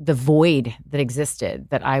the void that existed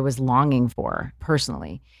that I was longing for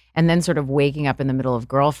personally. And then sort of waking up in the middle of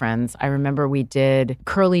Girlfriends. I remember we did,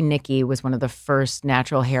 Curly Nikki was one of the first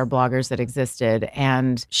natural hair bloggers that existed.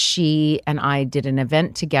 And she and I did an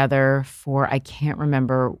event together for, I can't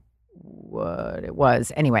remember what it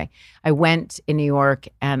was. Anyway, I went in New York,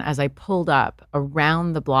 and as I pulled up,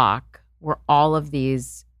 around the block were all of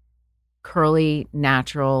these curly,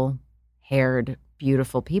 natural haired,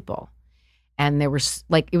 beautiful people. And there were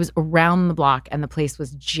like, it was around the block and the place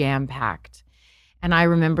was jam packed. And I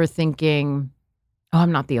remember thinking, oh,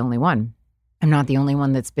 I'm not the only one. I'm not the only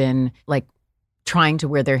one that's been like trying to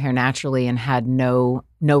wear their hair naturally and had no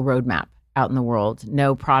roadmap out in the world,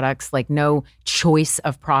 no products, like no choice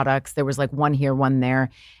of products. There was like one here, one there.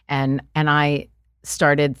 And I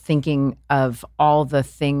started thinking of all the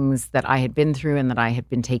things that I had been through and that I had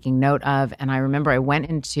been taking note of. And I remember I went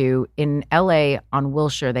in LA on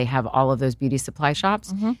Wilshire, they have all of those beauty supply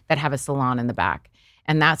shops that have a salon in the back.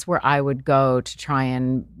 And that's where I would go to try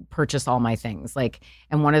and purchase all my things.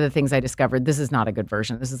 And one of the things I discovered, this is not a good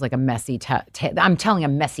version. This is like a messy I'm telling a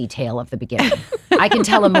messy tale of the beginning. I can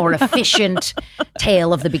tell a more efficient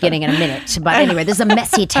tale of the beginning in a minute. But anyway, this is a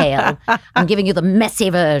messy tale. I'm giving you the messy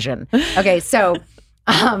version. Okay, so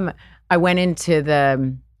I went into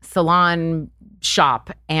the salon shop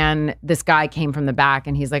and this guy came from the back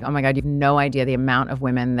and he's like, oh my God, you have no idea the amount of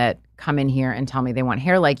women that come in here and tell me they want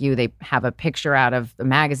hair like you. They have a picture out of the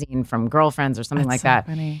magazine from Girlfriends or something like that.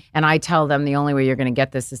 Funny. And I tell them the only way you're going to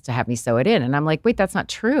get this is to have me sew it in. And I'm like, wait, that's not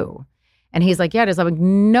true. And he's like, yeah, it is. I'm like,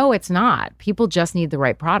 no, it's not. People just need the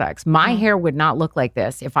right products. My hair would not look like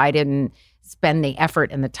this if I didn't spend the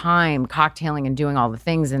effort and the time cocktailing and doing all the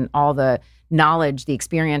things and all the knowledge, the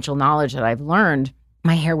experiential knowledge that I've learned.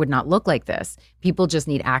 My hair would not look like this. People just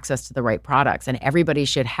need access to the right products, and everybody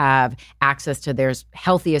should have access to their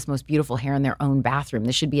healthiest, most beautiful hair in their own bathroom.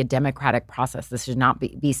 This should be a democratic process. This should not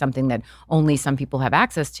be something that only some people have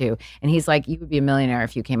access to. And he's like, you would be a millionaire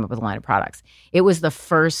if you came up with a line of products. It was the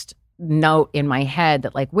first note in my head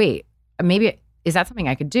that wait, maybe, is that something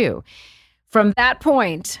I could do? From that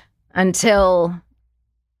point until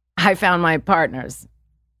I found my partners,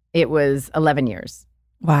 it was 11 years.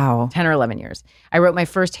 Wow. 10 or 11 years. I wrote my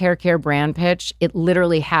first hair care brand pitch. It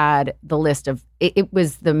literally had the list of, it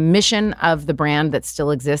was the mission of the brand that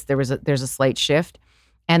still exists. There's a slight shift.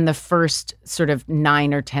 And the first sort of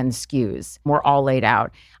 9 or 10 SKUs were all laid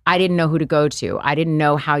out. I didn't know who to go to. I didn't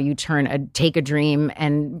know how you take a dream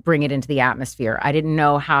and bring it into the atmosphere. I didn't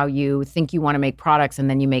know how you think you want to make products and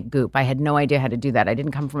then you make goop. I had no idea how to do that. I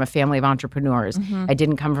didn't come from a family of entrepreneurs. I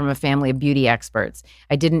didn't come from a family of beauty experts.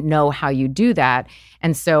 I didn't know how you do that.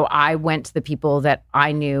 And so I went to the people that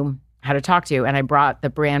I knew how to talk to, and I brought the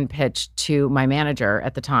brand pitch to my manager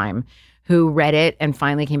at the time, who read it and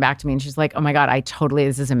finally came back to me and she's like, oh my God,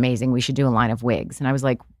 this is amazing. We should do a line of wigs. And I was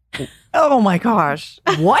like, oh my gosh.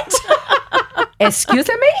 What? Excuse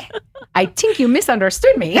me? I think you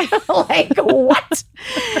misunderstood me. What?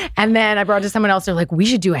 And then I brought it to someone else. They're like, we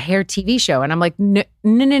should do a hair TV show. And I'm like, no.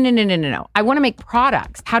 I want to make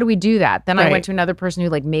products. How do we do that? Then I went to another person who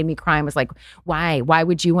made me cry and was like, why? Why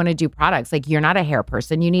would you want to do products? You're not a hair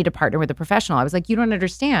person. You need to partner with a professional. I was like, you don't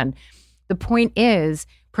understand. The point is,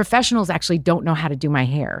 professionals actually don't know how to do my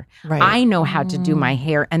hair. Right. I know how to do my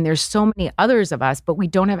hair, and there's so many others of us, but we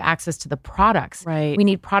don't have access to the products. Right. We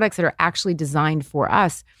need products that are actually designed for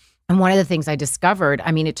us. And one of the things I discovered,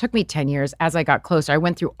 it took me 10 years as I got closer. I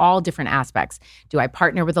went through all different aspects. Do I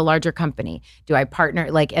partner with a larger company? Do I partner,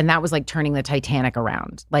 and that was like turning the Titanic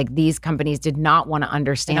around. These companies did not want to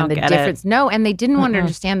understand the difference. No, and they didn't want to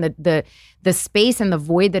understand the space and the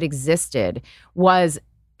void that existed was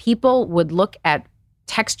people would look at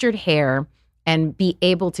textured hair and be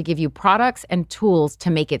able to give you products and tools to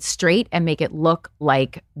make it straight and make it look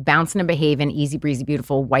like bouncing and behaving, easy breezy,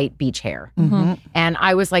 beautiful white beach hair. And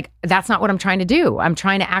I was like, that's not what I'm trying to do. I'm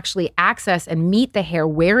trying to actually access and meet the hair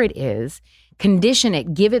where it is, condition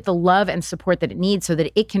it, give it the love and support that it needs so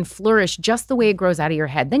that it can flourish just the way it grows out of your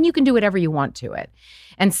head. Then you can do whatever you want to it.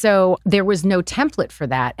 And so there was no template for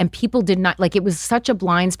that. And people did not, it was such a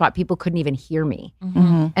blind spot, people couldn't even hear me.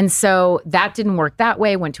 And so that didn't work that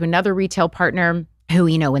way. Went to another retail partner who,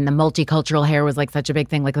 when the multicultural hair was such a big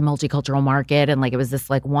thing, the multicultural market. And it was this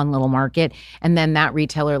one little market. And then that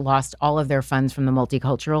retailer lost all of their funds from the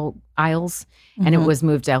multicultural aisles and it was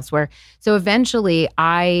moved elsewhere. So eventually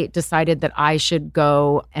I decided that I should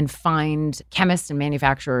go and find chemists and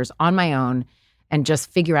manufacturers on my own and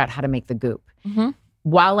just figure out how to make the goop.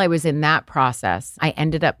 While I was in that process, I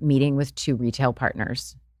ended up meeting with 2 retail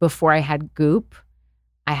partners. Before I had goop,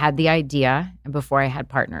 I had the idea, and before I had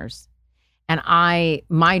partners. And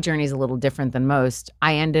my journey is a little different than most.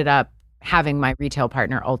 I ended up having my retail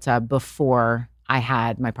partner, Ulta, before I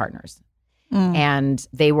had my partners. And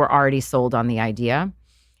they were already sold on the idea.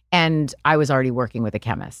 And I was already working with a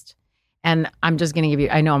chemist. And I'm just going to give you,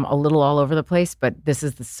 I know I'm a little all over the place, but this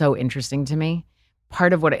is so interesting to me.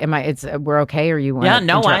 Part of what we're okay, or you want? Yeah,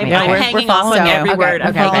 no, I'm hanging on every word.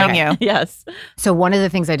 I'm following you. Yes. So one of the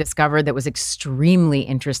things I discovered that was extremely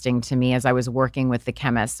interesting to me as I was working with the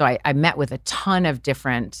chemist. So I met with a ton of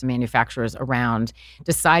different manufacturers around.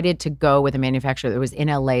 Decided to go with a manufacturer that was in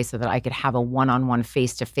LA so that I could have a one-on-one,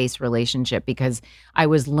 face-to-face relationship, because I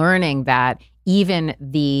was learning that even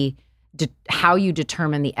the how you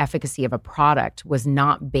determine the efficacy of a product was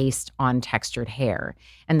not based on textured hair,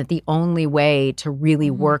 and that the only way to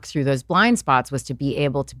really work through those blind spots was to be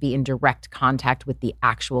able to be in direct contact with the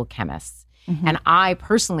actual chemists. And I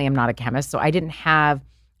personally am not a chemist, so I didn't have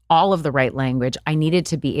all of the right language. I needed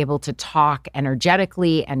to be able to talk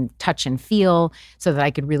energetically and touch and feel so that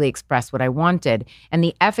I could really express what I wanted. And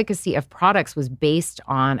the efficacy of products was based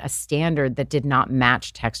on a standard that did not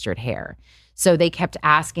match textured hair. So they kept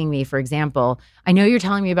asking me, for example, I know you're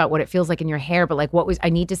telling me about what it feels like in your hair, but like I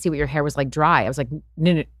need to see what your hair was like dry. I was like,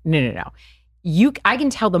 no. I can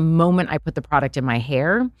tell the moment I put the product in my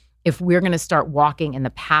hair if we're going to start walking in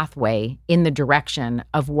the pathway in the direction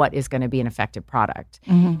of what is going to be an effective product.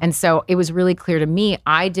 And so it was really clear to me,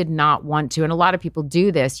 I did not want to, and a lot of people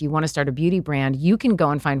do this, you want to start a beauty brand, you can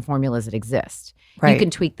go and find formulas that exist. Right. You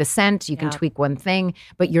can tweak the scent, you can tweak one thing,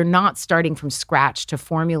 but you're not starting from scratch to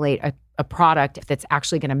formulate a product that's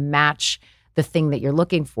actually going to match the thing that you're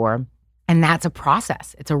looking for. And that's a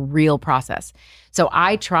process. It's a real process. So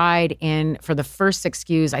I tried for the first 6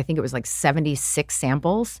 SKUs, I think it was like 76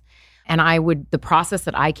 samples. And the process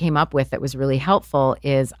that I came up with that was really helpful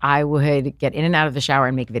is I would get in and out of the shower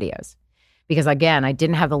and make videos. Because again, I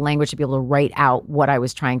didn't have the language to be able to write out what I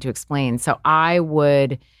was trying to explain. So I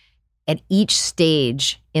would, at each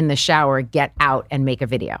stage in the shower, get out and make a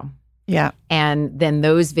video. Yeah. And then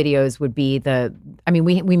those videos would be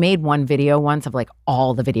we made one video once of like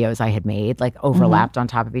all the videos I had made, like overlapped on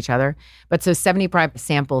top of each other. But so 75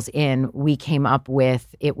 samples in, we came up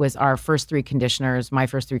with, it was our first 3 conditioners, my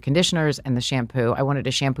first 3 conditioners and the shampoo. I wanted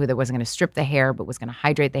a shampoo that wasn't going to strip the hair, but was going to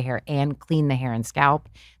hydrate the hair and clean the hair and scalp.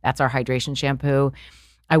 That's our hydration shampoo.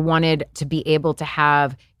 I wanted to be able to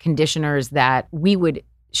have conditioners that we would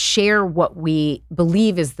share what we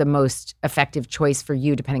believe is the most effective choice for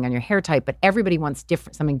you depending on your hair type, but everybody wants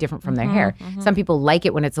something different from their hair. Some people like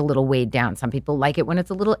it when it's a little weighed down. Some people like it when it's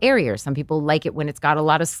a little airier. Some people like it when it's got a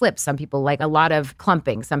lot of slips. Some people like a lot of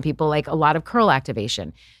clumping. Some people like a lot of curl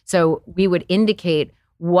activation. So we would indicate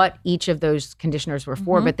what each of those conditioners were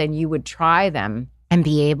for, but then you would try them and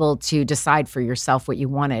be able to decide for yourself what you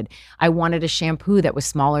wanted. I wanted a shampoo that was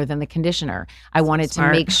smaller than the conditioner. I wanted to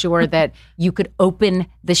make sure that you could open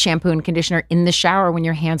the shampoo and conditioner in the shower when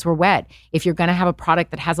your hands were wet. If you're gonna have a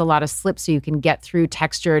product that has a lot of slip so you can get through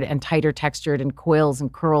textured and tighter textured and coils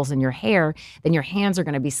and curls in your hair, then your hands are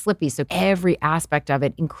gonna be slippy. So every aspect of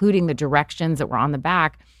it, including the directions that were on the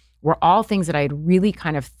back, were all things that I had really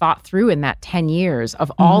kind of thought through in that 10 years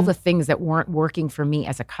of all the things that weren't working for me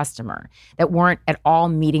as a customer, that weren't at all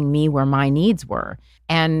meeting me where my needs were.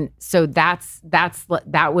 And so that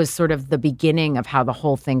was sort of the beginning of how the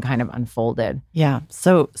whole thing kind of unfolded. Yeah.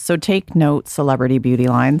 So take note, celebrity beauty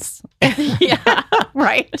lines. Yeah,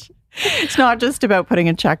 right. It's not just about putting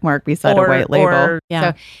a check mark beside a white label.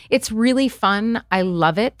 So it's really fun. I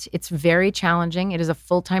love it. It's very challenging. It is a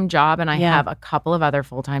full-time job, and I have a couple of other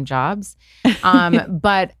full-time jobs.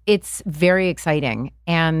 But it's very exciting.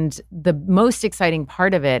 And the most exciting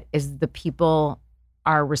part of it is the people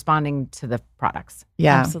are responding to the products.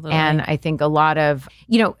 Yeah. Absolutely. And I think a lot of,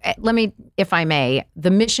 let me, if I may, the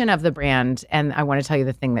mission of the brand, and I want to tell you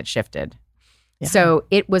the thing that shifted. Yeah. So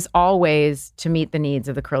it was always to meet the needs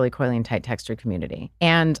of the curly, coily, and tight texture community.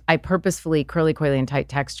 And I purposefully curly, coily, and tight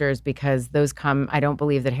textures because I don't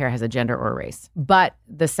believe that hair has a gender or a race. But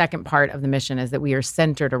the second part of the mission is that we are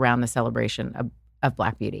centered around the celebration of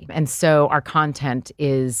Black beauty. And so our content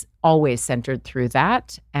is always centered through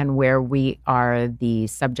that, and where we are the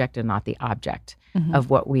subject and not the object of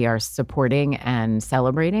what we are supporting and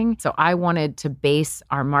celebrating. So I wanted to base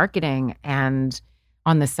our marketing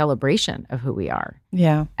on the celebration of who we are,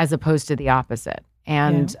 as opposed to the opposite.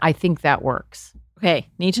 And I think that works. Okay,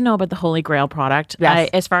 need to know about the Holy Grail product.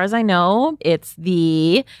 Yes. As far as I know, it's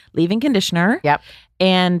the leave-in conditioner. Yep.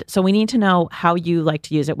 And so we need to know how you like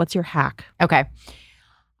to use it. What's your hack? Okay.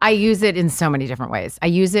 I use it in so many different ways. I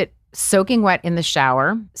use it soaking wet in the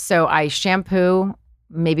shower. So I shampoo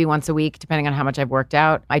maybe once a week, depending on how much I've worked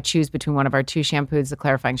out. I choose between one of our 2 shampoos, the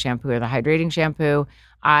clarifying shampoo or the hydrating shampoo.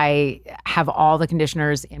 I have all the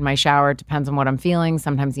conditioners in my shower. It depends on what I'm feeling.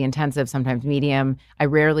 Sometimes the intensive, sometimes medium. I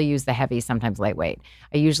rarely use the heavy, sometimes lightweight.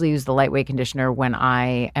 I usually use the lightweight conditioner when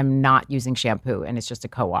I am not using shampoo and it's just a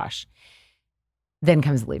co-wash. Then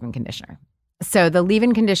comes the leave-in conditioner. So the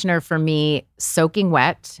leave-in conditioner for me, soaking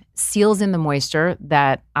wet, seals in the moisture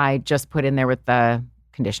that I just put in there with the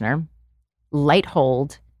conditioner. Light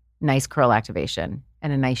hold, nice curl activation,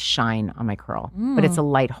 and a nice shine on my curl. But it's a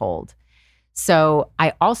light hold. So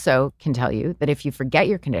I also can tell you that if you forget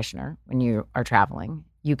your conditioner when you are traveling,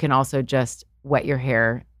 you can also just wet your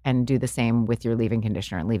hair and do the same with your leave-in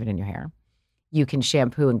conditioner and leave it in your hair. You can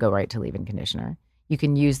shampoo and go right to leave-in conditioner. You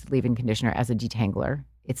can use the leave-in conditioner as a detangler.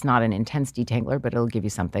 It's not an intense detangler, but it'll give you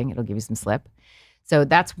something. It'll give you some slip. So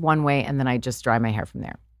that's one way. And then I just dry my hair from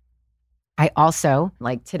there. I also,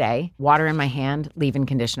 like today, water in my hand, leave-in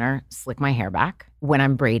conditioner, slick my hair back. When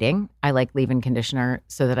I'm braiding, I like leave-in conditioner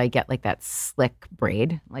so that I get like that slick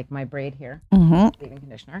braid, like my braid here, leave-in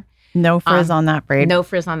conditioner. No frizz on that braid. No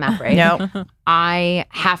frizz on that braid. No. I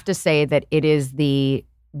have to say that it is the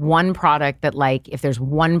one product that, like, if there's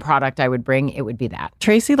one product I would bring, it would be that.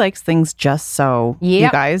 Tracee likes things just so. You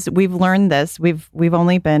guys, we've learned this. We've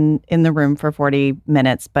only been in the room for 40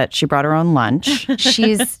 minutes, but she brought her own lunch.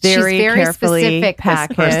 She's very carefully specific,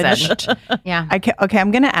 packaged. Yeah. Okay,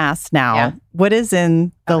 I'm going to ask now. Yeah. What is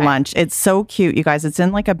in the lunch? It's so cute, you guys. It's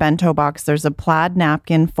in like a bento box. There's a plaid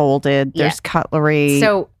napkin folded. There's cutlery.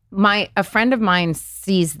 So a friend of mine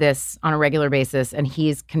sees this on a regular basis, and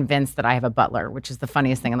he's convinced that I have a butler, which is the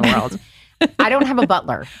funniest thing in the world. I don't have a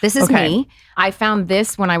butler. This is me. I found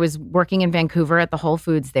this when I was working in Vancouver at the Whole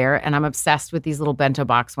Foods there, and I'm obsessed with these little bento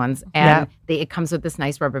box ones. And it comes with this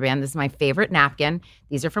nice rubber band. This is my favorite napkin.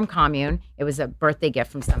 These are from Commune. It was a birthday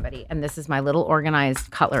gift from somebody. And this is my little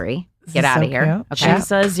organized cutlery. Get out of here. Okay.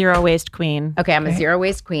 She's a zero waste queen. Okay, I'm a zero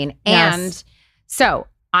waste queen. And so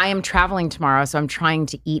I am traveling tomorrow, so I'm trying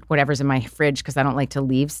to eat whatever's in my fridge because I don't like to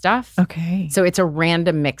leave stuff. Okay. So it's a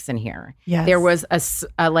random mix in here. Yes. There was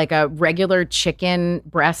a regular chicken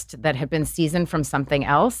breast that had been seasoned from something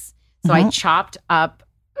else. So I chopped up.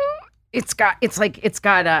 It's got.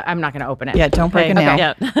 I'm not going to open it. Yeah, don't break a nail.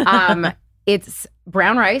 Yeah. It's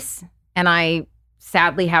brown rice, and I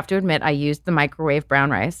sadly have to admit I used the microwave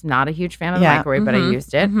brown rice. Not a huge fan of the microwave, but I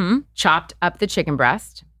used it. Chopped up the chicken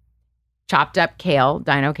breast. Chopped up kale,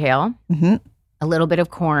 dino kale, a little bit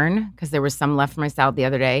of corn, because there was some left from my salad the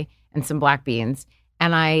other day, and some black beans.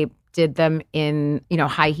 And I did them in,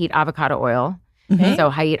 high heat avocado oil. So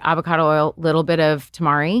high heat avocado oil, little bit of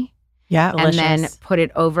tamari. Yeah. And then put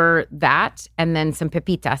it over that, and then some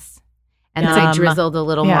pepitas. And then I drizzled a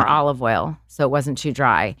little more olive oil so it wasn't too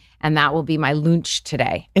dry. And that will be my lunch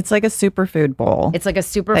today. It's like a superfood bowl. It's like a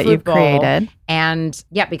superfood that you've bowl. Created. And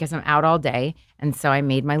because I'm out all day. And so I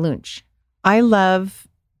made my lunch. I love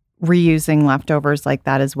reusing leftovers like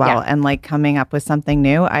that as well, and like coming up with something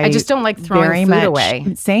new. I just don't like throwing food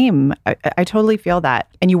away. Same. I totally feel that.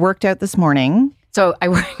 And you worked out this morning. So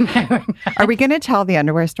Are we going to tell the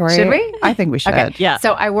underwear story? Should we? I think we should. Okay. Yeah.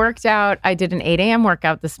 So I worked out. I did an 8 a.m.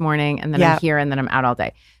 workout this morning, and then I'm here, and then I'm out all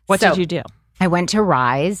day. What did you do? I went to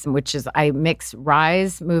Rise, which is I mix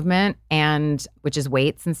Rise movement and which is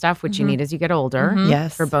weights and stuff, which you need as you get older.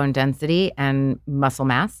 Yes. For bone density and muscle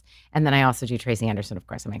mass. And then I also do Tracee Anderson, of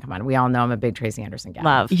course. I mean, come on. We all know I'm a big Tracee Anderson gal.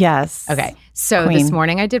 Love. Yes. Okay. So this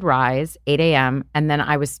morning I did Rise, 8 a.m. And then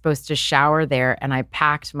I was supposed to shower there. And I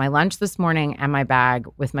packed my lunch this morning and my bag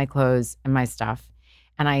with my clothes and my stuff.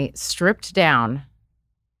 And I stripped down,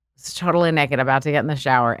 was totally naked, about to get in the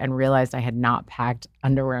shower, and realized I had not packed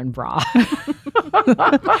underwear and bra.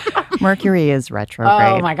 Mercury is retrograde.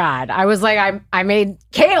 Oh my God. I was like, I made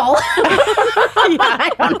kale.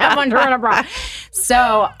 I don't have underwear and a bra.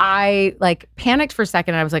 So I panicked for a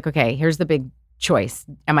second, and I was like, okay, here's the big choice.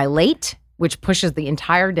 Am I late, which pushes the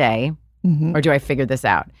entire day, or do I figure this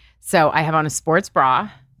out? So I have on a sports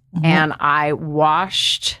bra, and I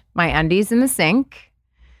washed my undies in the sink.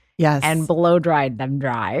 Yes. And blow dried them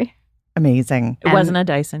dry. Amazing. It wasn't a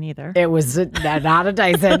Dyson either. It was not a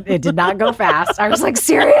Dyson. It did not go fast. I was like,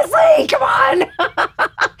 seriously, come on.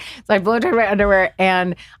 So I blow dried my underwear,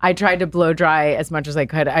 and I tried to blow dry as much as I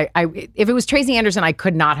could. If it was Tracee Anderson, I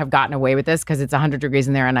could not have gotten away with this because it's 100 degrees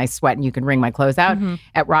in there and I sweat and you can wring my clothes out.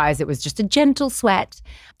 At Rise, it was just a gentle sweat.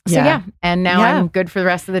 So and now I'm good for the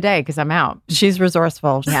rest of the day because I'm out. She's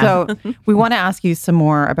resourceful. Yeah. So we want to ask you some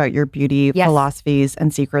more about your beauty philosophies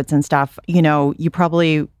and secrets and stuff. You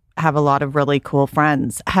probably have a lot of really cool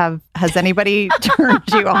friends. Has anybody turned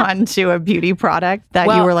you on to a beauty product that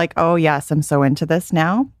you were like, oh yes, I'm so into this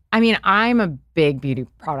now? I mean, I'm a big beauty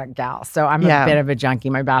product gal, so I'm a bit of a junkie.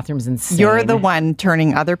 My bathroom's insane. You're the one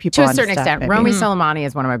turning other people on to a certain extent. maybe. Romy Soleimani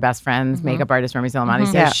is one of my best friends, makeup artist Romy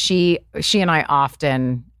Soleimani. So she and I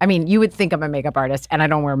often, I mean, you would think I'm a makeup artist and I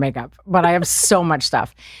don't wear makeup, but I have so much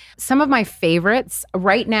stuff. Some of my favorites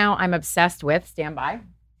right now, I'm obsessed with. Stand by.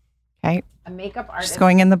 Okay. A makeup artist. Just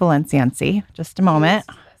going in the Balenciennes. Just a moment.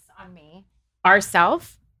 This on me.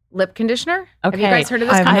 Ourself. Lip conditioner. Okay. Have you guys heard of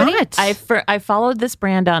this I've company? not. I followed this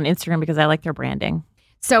brand on Instagram because I like their branding.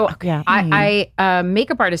 So I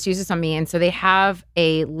makeup artist uses this on me, and so they have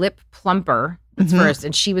a lip plumper that's first,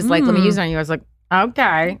 and she was like, "Let me use it on you." I was like,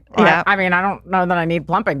 Okay. Yeah. I mean, I don't know that I need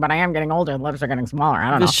plumping, but I am getting older and lips are getting smaller.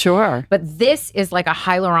 I don't know. Sure. But this is like a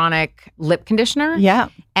hyaluronic lip conditioner. Yeah.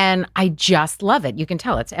 And I just love it. You can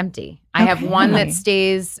tell it's empty. I have one that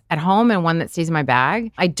stays at home and one that stays in my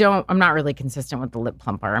bag. I'm not really consistent with the lip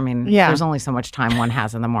plumper. I mean, there's only so much time one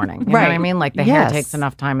has in the morning. You know what I mean? Like the hair takes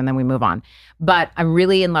enough time and then we move on. But I'm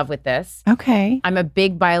really in love with this. Okay. I'm a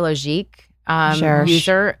big Biologique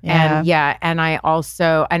user. Yeah. And I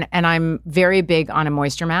also, and I'm very big on a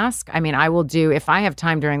moisture mask. I mean, I will do, if I have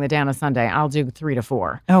time during the day on a Sunday, I'll do 3 to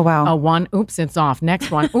 4. Oh, wow. One, oops, it's off.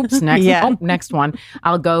 Next one, oops, next, next one.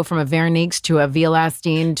 I'll go from a Vernix to a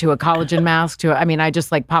Vielastine to a collagen mask I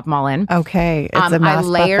just like pop them all in. Okay. It's a mask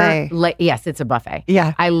buffet. Yes, it's a buffet.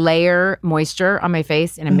 Yeah. I layer moisture on my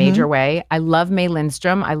face in a major way. I love May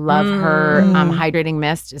Lindstrom. I love her hydrating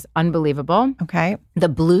mist is unbelievable. Okay. The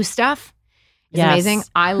blue stuff. It's amazing.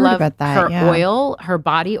 I love her oil, her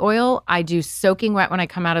body oil. I do soaking wet when I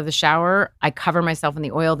come out of the shower. I cover myself in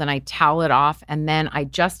the oil, then I towel it off. And then I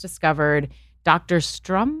just discovered Dr.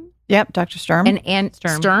 Sturm. Yep, Dr. Sturm.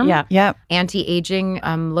 Sturm. Yeah. Yep. Anti-aging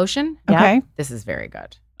lotion. Okay. This is very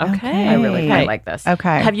good. Okay. I really like this.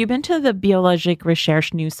 Okay. Have you been to the Biologique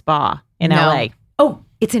Recherche new spa in LA? Oh,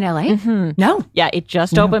 it's in LA? Mm-hmm. No. Yeah, it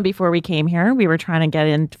just opened before we came here. We were trying to get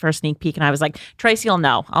in for a sneak peek, and I was like, Tracee will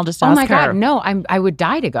know. I'll just ask her. Oh my God, no, I would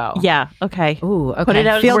die to go. Yeah, okay. Ooh, okay. Put it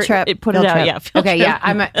out. Field trip. Put it out, yeah. Okay, yeah.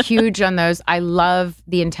 I'm huge on those. I love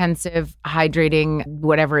the intensive hydrating,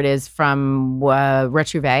 whatever it is from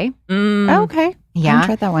Retrouvé. Oh, okay. Yeah. I haven't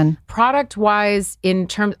tried that one. Product-wise,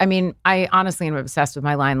 I honestly am obsessed with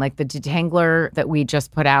my line, like the detangler that we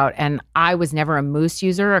just put out. And I was never a mousse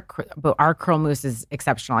user, but our curl mousse is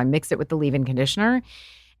exceptional. I mix it with the leave-in conditioner,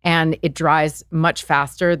 and it dries much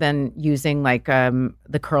faster than using like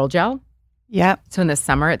the curl gel. Yeah. So in the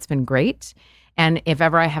summer, it's been great. And if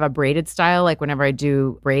ever I have a braided style, like whenever I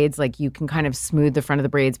do braids, like you can kind of smooth the front of the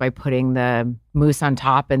braids by putting the mousse on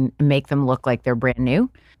top and make them look like they're brand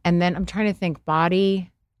new. And then I'm trying to think body.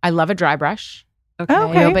 I love a dry brush.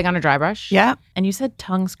 Okay. Real big on a dry brush. Yeah. And you said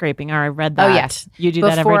tongue scraping, or I read that. Oh, yes. You do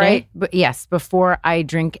that every day? Yes. Before I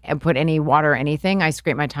drink and put any water or anything, I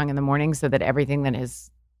scrape my tongue in the morning so that everything that is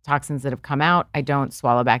toxins that have come out, I don't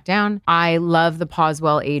swallow back down. I love the Pause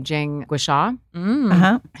Well Aging Gua Sha.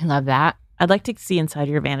 I love that. I'd like to see inside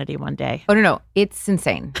your vanity one day. Oh, no. It's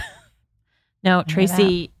insane. No,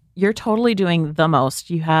 Tracee, you're totally doing the most.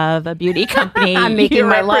 You have a beauty company. I'm making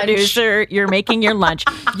my lunch. Producer. You're making your lunch.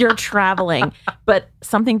 You're traveling. But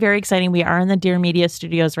something very exciting. We are in the Dear Media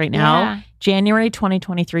studios right now. Yeah. January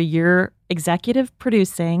 2023, you're executive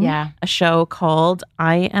producing a show called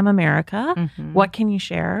I Am America. Mm-hmm. What can you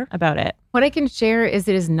share about it? What I can share is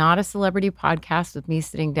it is not a celebrity podcast with me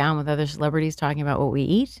sitting down with other celebrities talking about what we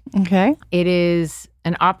eat. Okay. It is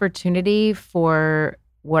an opportunity for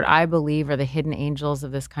what I believe are the hidden angels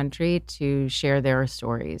of this country to share their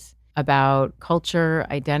stories about culture,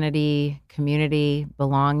 identity, community,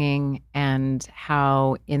 belonging, and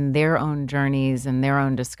how in their own journeys and their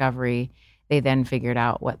own discovery, they then figured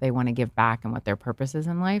out what they want to give back and what their purpose is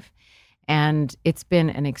in life. And it's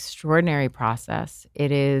been an extraordinary process.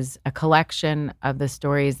 It is a collection of the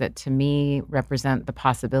stories that to me represent the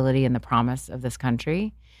possibility and the promise of this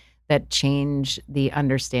country, that change the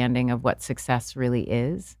understanding of what success really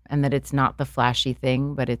is, and that it's not the flashy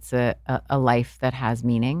thing, but it's a life that has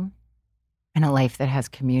meaning, and a life that has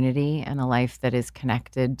community, and a life that is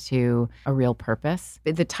connected to a real purpose.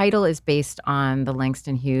 The title is based on the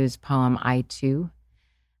Langston Hughes poem, I Too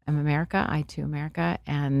Am America, I Too America.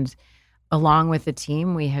 And along with the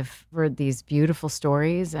team, we have heard these beautiful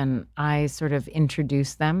stories, and I sort of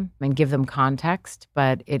introduce them and give them context,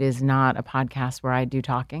 but it is not a podcast where I do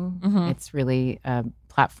talking. Mm-hmm. It's really a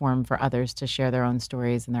platform for others to share their own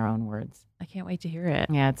stories in their own words. I can't wait to hear it.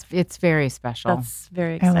 Yeah, it's very special. That's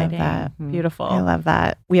very exciting. I love that. Beautiful. I love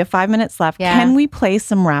that. We have 5 minutes left. Yeah. Can we play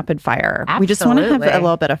some rapid fire? Absolutely. We just want to have a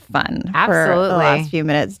little bit of fun for the last few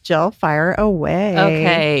minutes. Jill, fire away.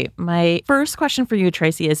 Okay. My first question for you,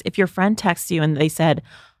 Tracee, is if your friend texts you and they said,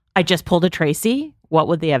 I just pulled a Tracee, what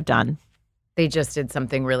would they have done? They just did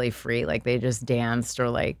something really free. Like they just danced or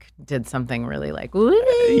like did something really like, woo.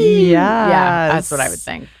 Yes. Yeah, that's what I would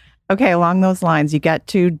think. Okay, along those lines, you get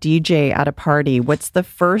to DJ at a party. What's the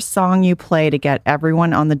first song you play to get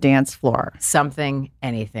everyone on the dance floor? Something,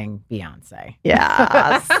 anything, Beyonce.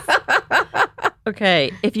 Yes.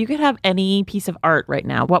 Okay, if you could have any piece of art right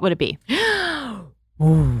now, what would it be?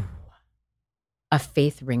 Ooh. A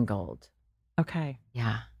Faith Ringgold. Okay.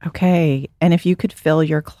 Yeah. Okay, and if you could fill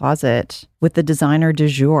your closet with the designer du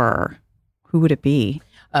jour, who would it be?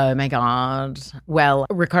 Oh my God. Well,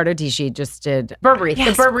 Riccardo Tisci just did Burberry.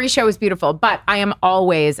 Yes. The Burberry show is beautiful, but I am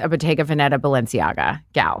always a Bottega Veneta Balenciaga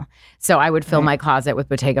gal. So I would fill my closet with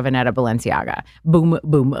Bottega Veneta Balenciaga. Boom,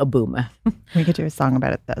 boom, a boom. We could do a song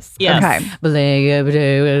about it this. Yes. Okay. Okay.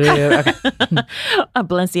 A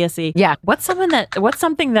Balenciaga. Yeah. What's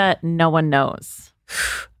something that no one knows?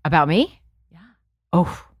 About me? Yeah.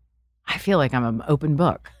 Oh, I feel like I'm an open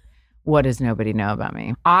book. What does nobody know about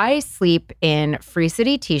me? I sleep in Free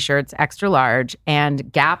City t-shirts, extra large,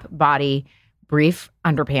 and Gap body brief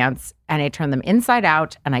underpants, and I turn them inside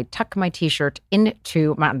out, and I tuck my t-shirt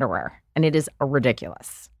into my underwear, and it is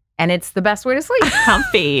ridiculous. And it's the best way to sleep.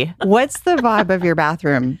 Comfy. What's the vibe of your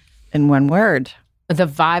bathroom in one word? The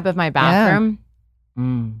vibe of my bathroom?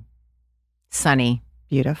 Sunny.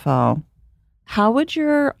 Beautiful. How would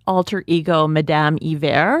your alter ego, Madame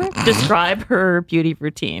Hiver, describe her beauty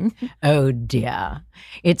routine? Oh dear.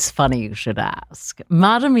 It's funny you should ask.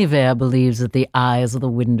 Madame Hiver believes that the eyes are the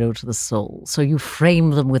window to the soul, so you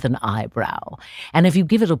frame them with an eyebrow. And if you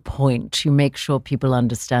give it a point, you make sure people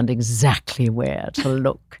understand exactly where to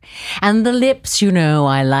look. And the lips,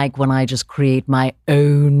 I like when I just create my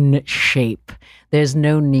own shape. There's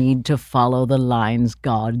no need to follow the lines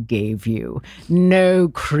God gave you. No,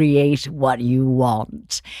 create what you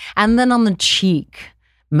want. And then on the cheek,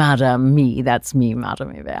 Madame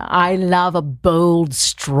Hiver. I love a bold,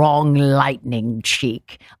 strong, lightning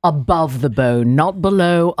cheek. Above the bone, not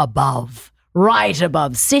below, above. Right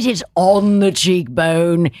above. Sit it on the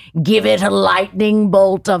cheekbone. Give it a lightning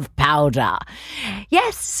bolt of powder.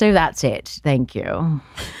 Yes, so that's it. Thank you.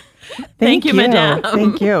 Thank you, Madame.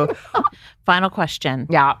 Thank you. Final question.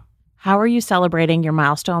 Yeah. How are you celebrating your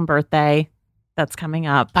milestone birthday that's coming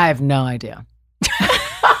up? I have no idea.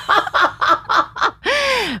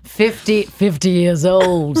 50 years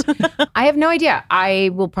old. I have no idea.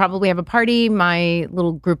 I will probably have a party. My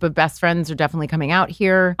little group of best friends are definitely coming out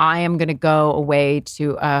here. I am going to go away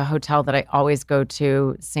to a hotel that I always go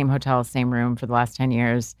to, same hotel, same room for the last 10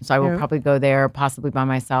 years. So I will probably go there, possibly by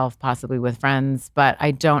myself, possibly with friends. But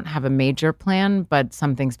I don't have a major plan, but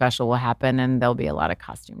something special will happen and there'll be a lot of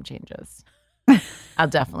costume changes. I'll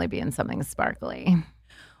definitely be in something sparkly.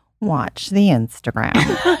 Watch the Instagram.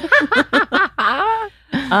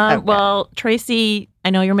 Okay. Well, Tracee, I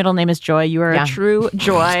know your middle name is Joy. You are a true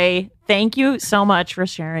joy. Thank you so much for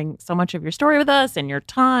sharing so much of your story with us and your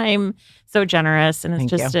time. So generous.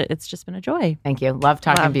 And it's just been a joy. Thank you. Love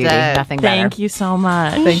talking Loved beauty. it. Nothing better. Thank you so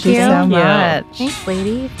much. Thank you so much. Thanks,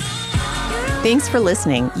 lady. Thanks for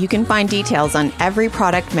listening. You can find details on every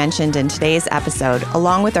product mentioned in today's episode,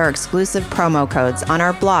 along with our exclusive promo codes on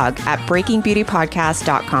our blog at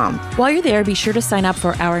breakingbeautypodcast.com. While you're there, be sure to sign up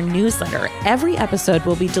for our newsletter. Every episode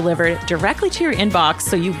will be delivered directly to your inbox,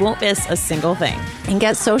 so you won't miss a single thing. And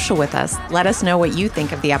get social with us. Let us know what you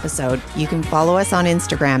think of the episode. You can follow us on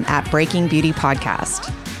Instagram at Breaking Beauty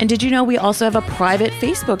Podcast. And did you know we also have a private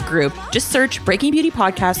Facebook group? Just search Breaking Beauty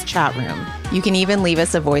Podcast Chat Room. You can even leave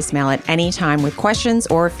us a voicemail at any time with questions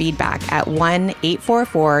or feedback at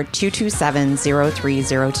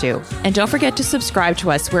 1-844-227-0302. And don't forget to subscribe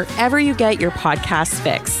to us wherever you get your podcast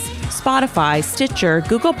fix. Spotify, Stitcher,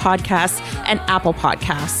 Google Podcasts, and Apple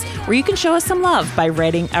Podcasts, where you can show us some love by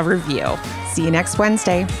writing a review. See you next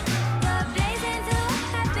Wednesday.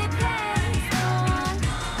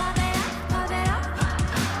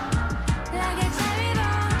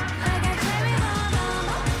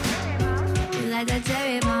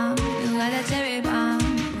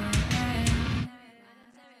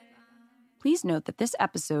 Please note that this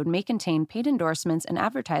episode may contain paid endorsements and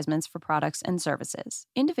advertisements for products and services.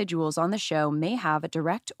 Individuals on the show may have a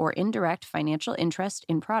direct or indirect financial interest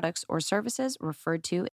in products or services referred to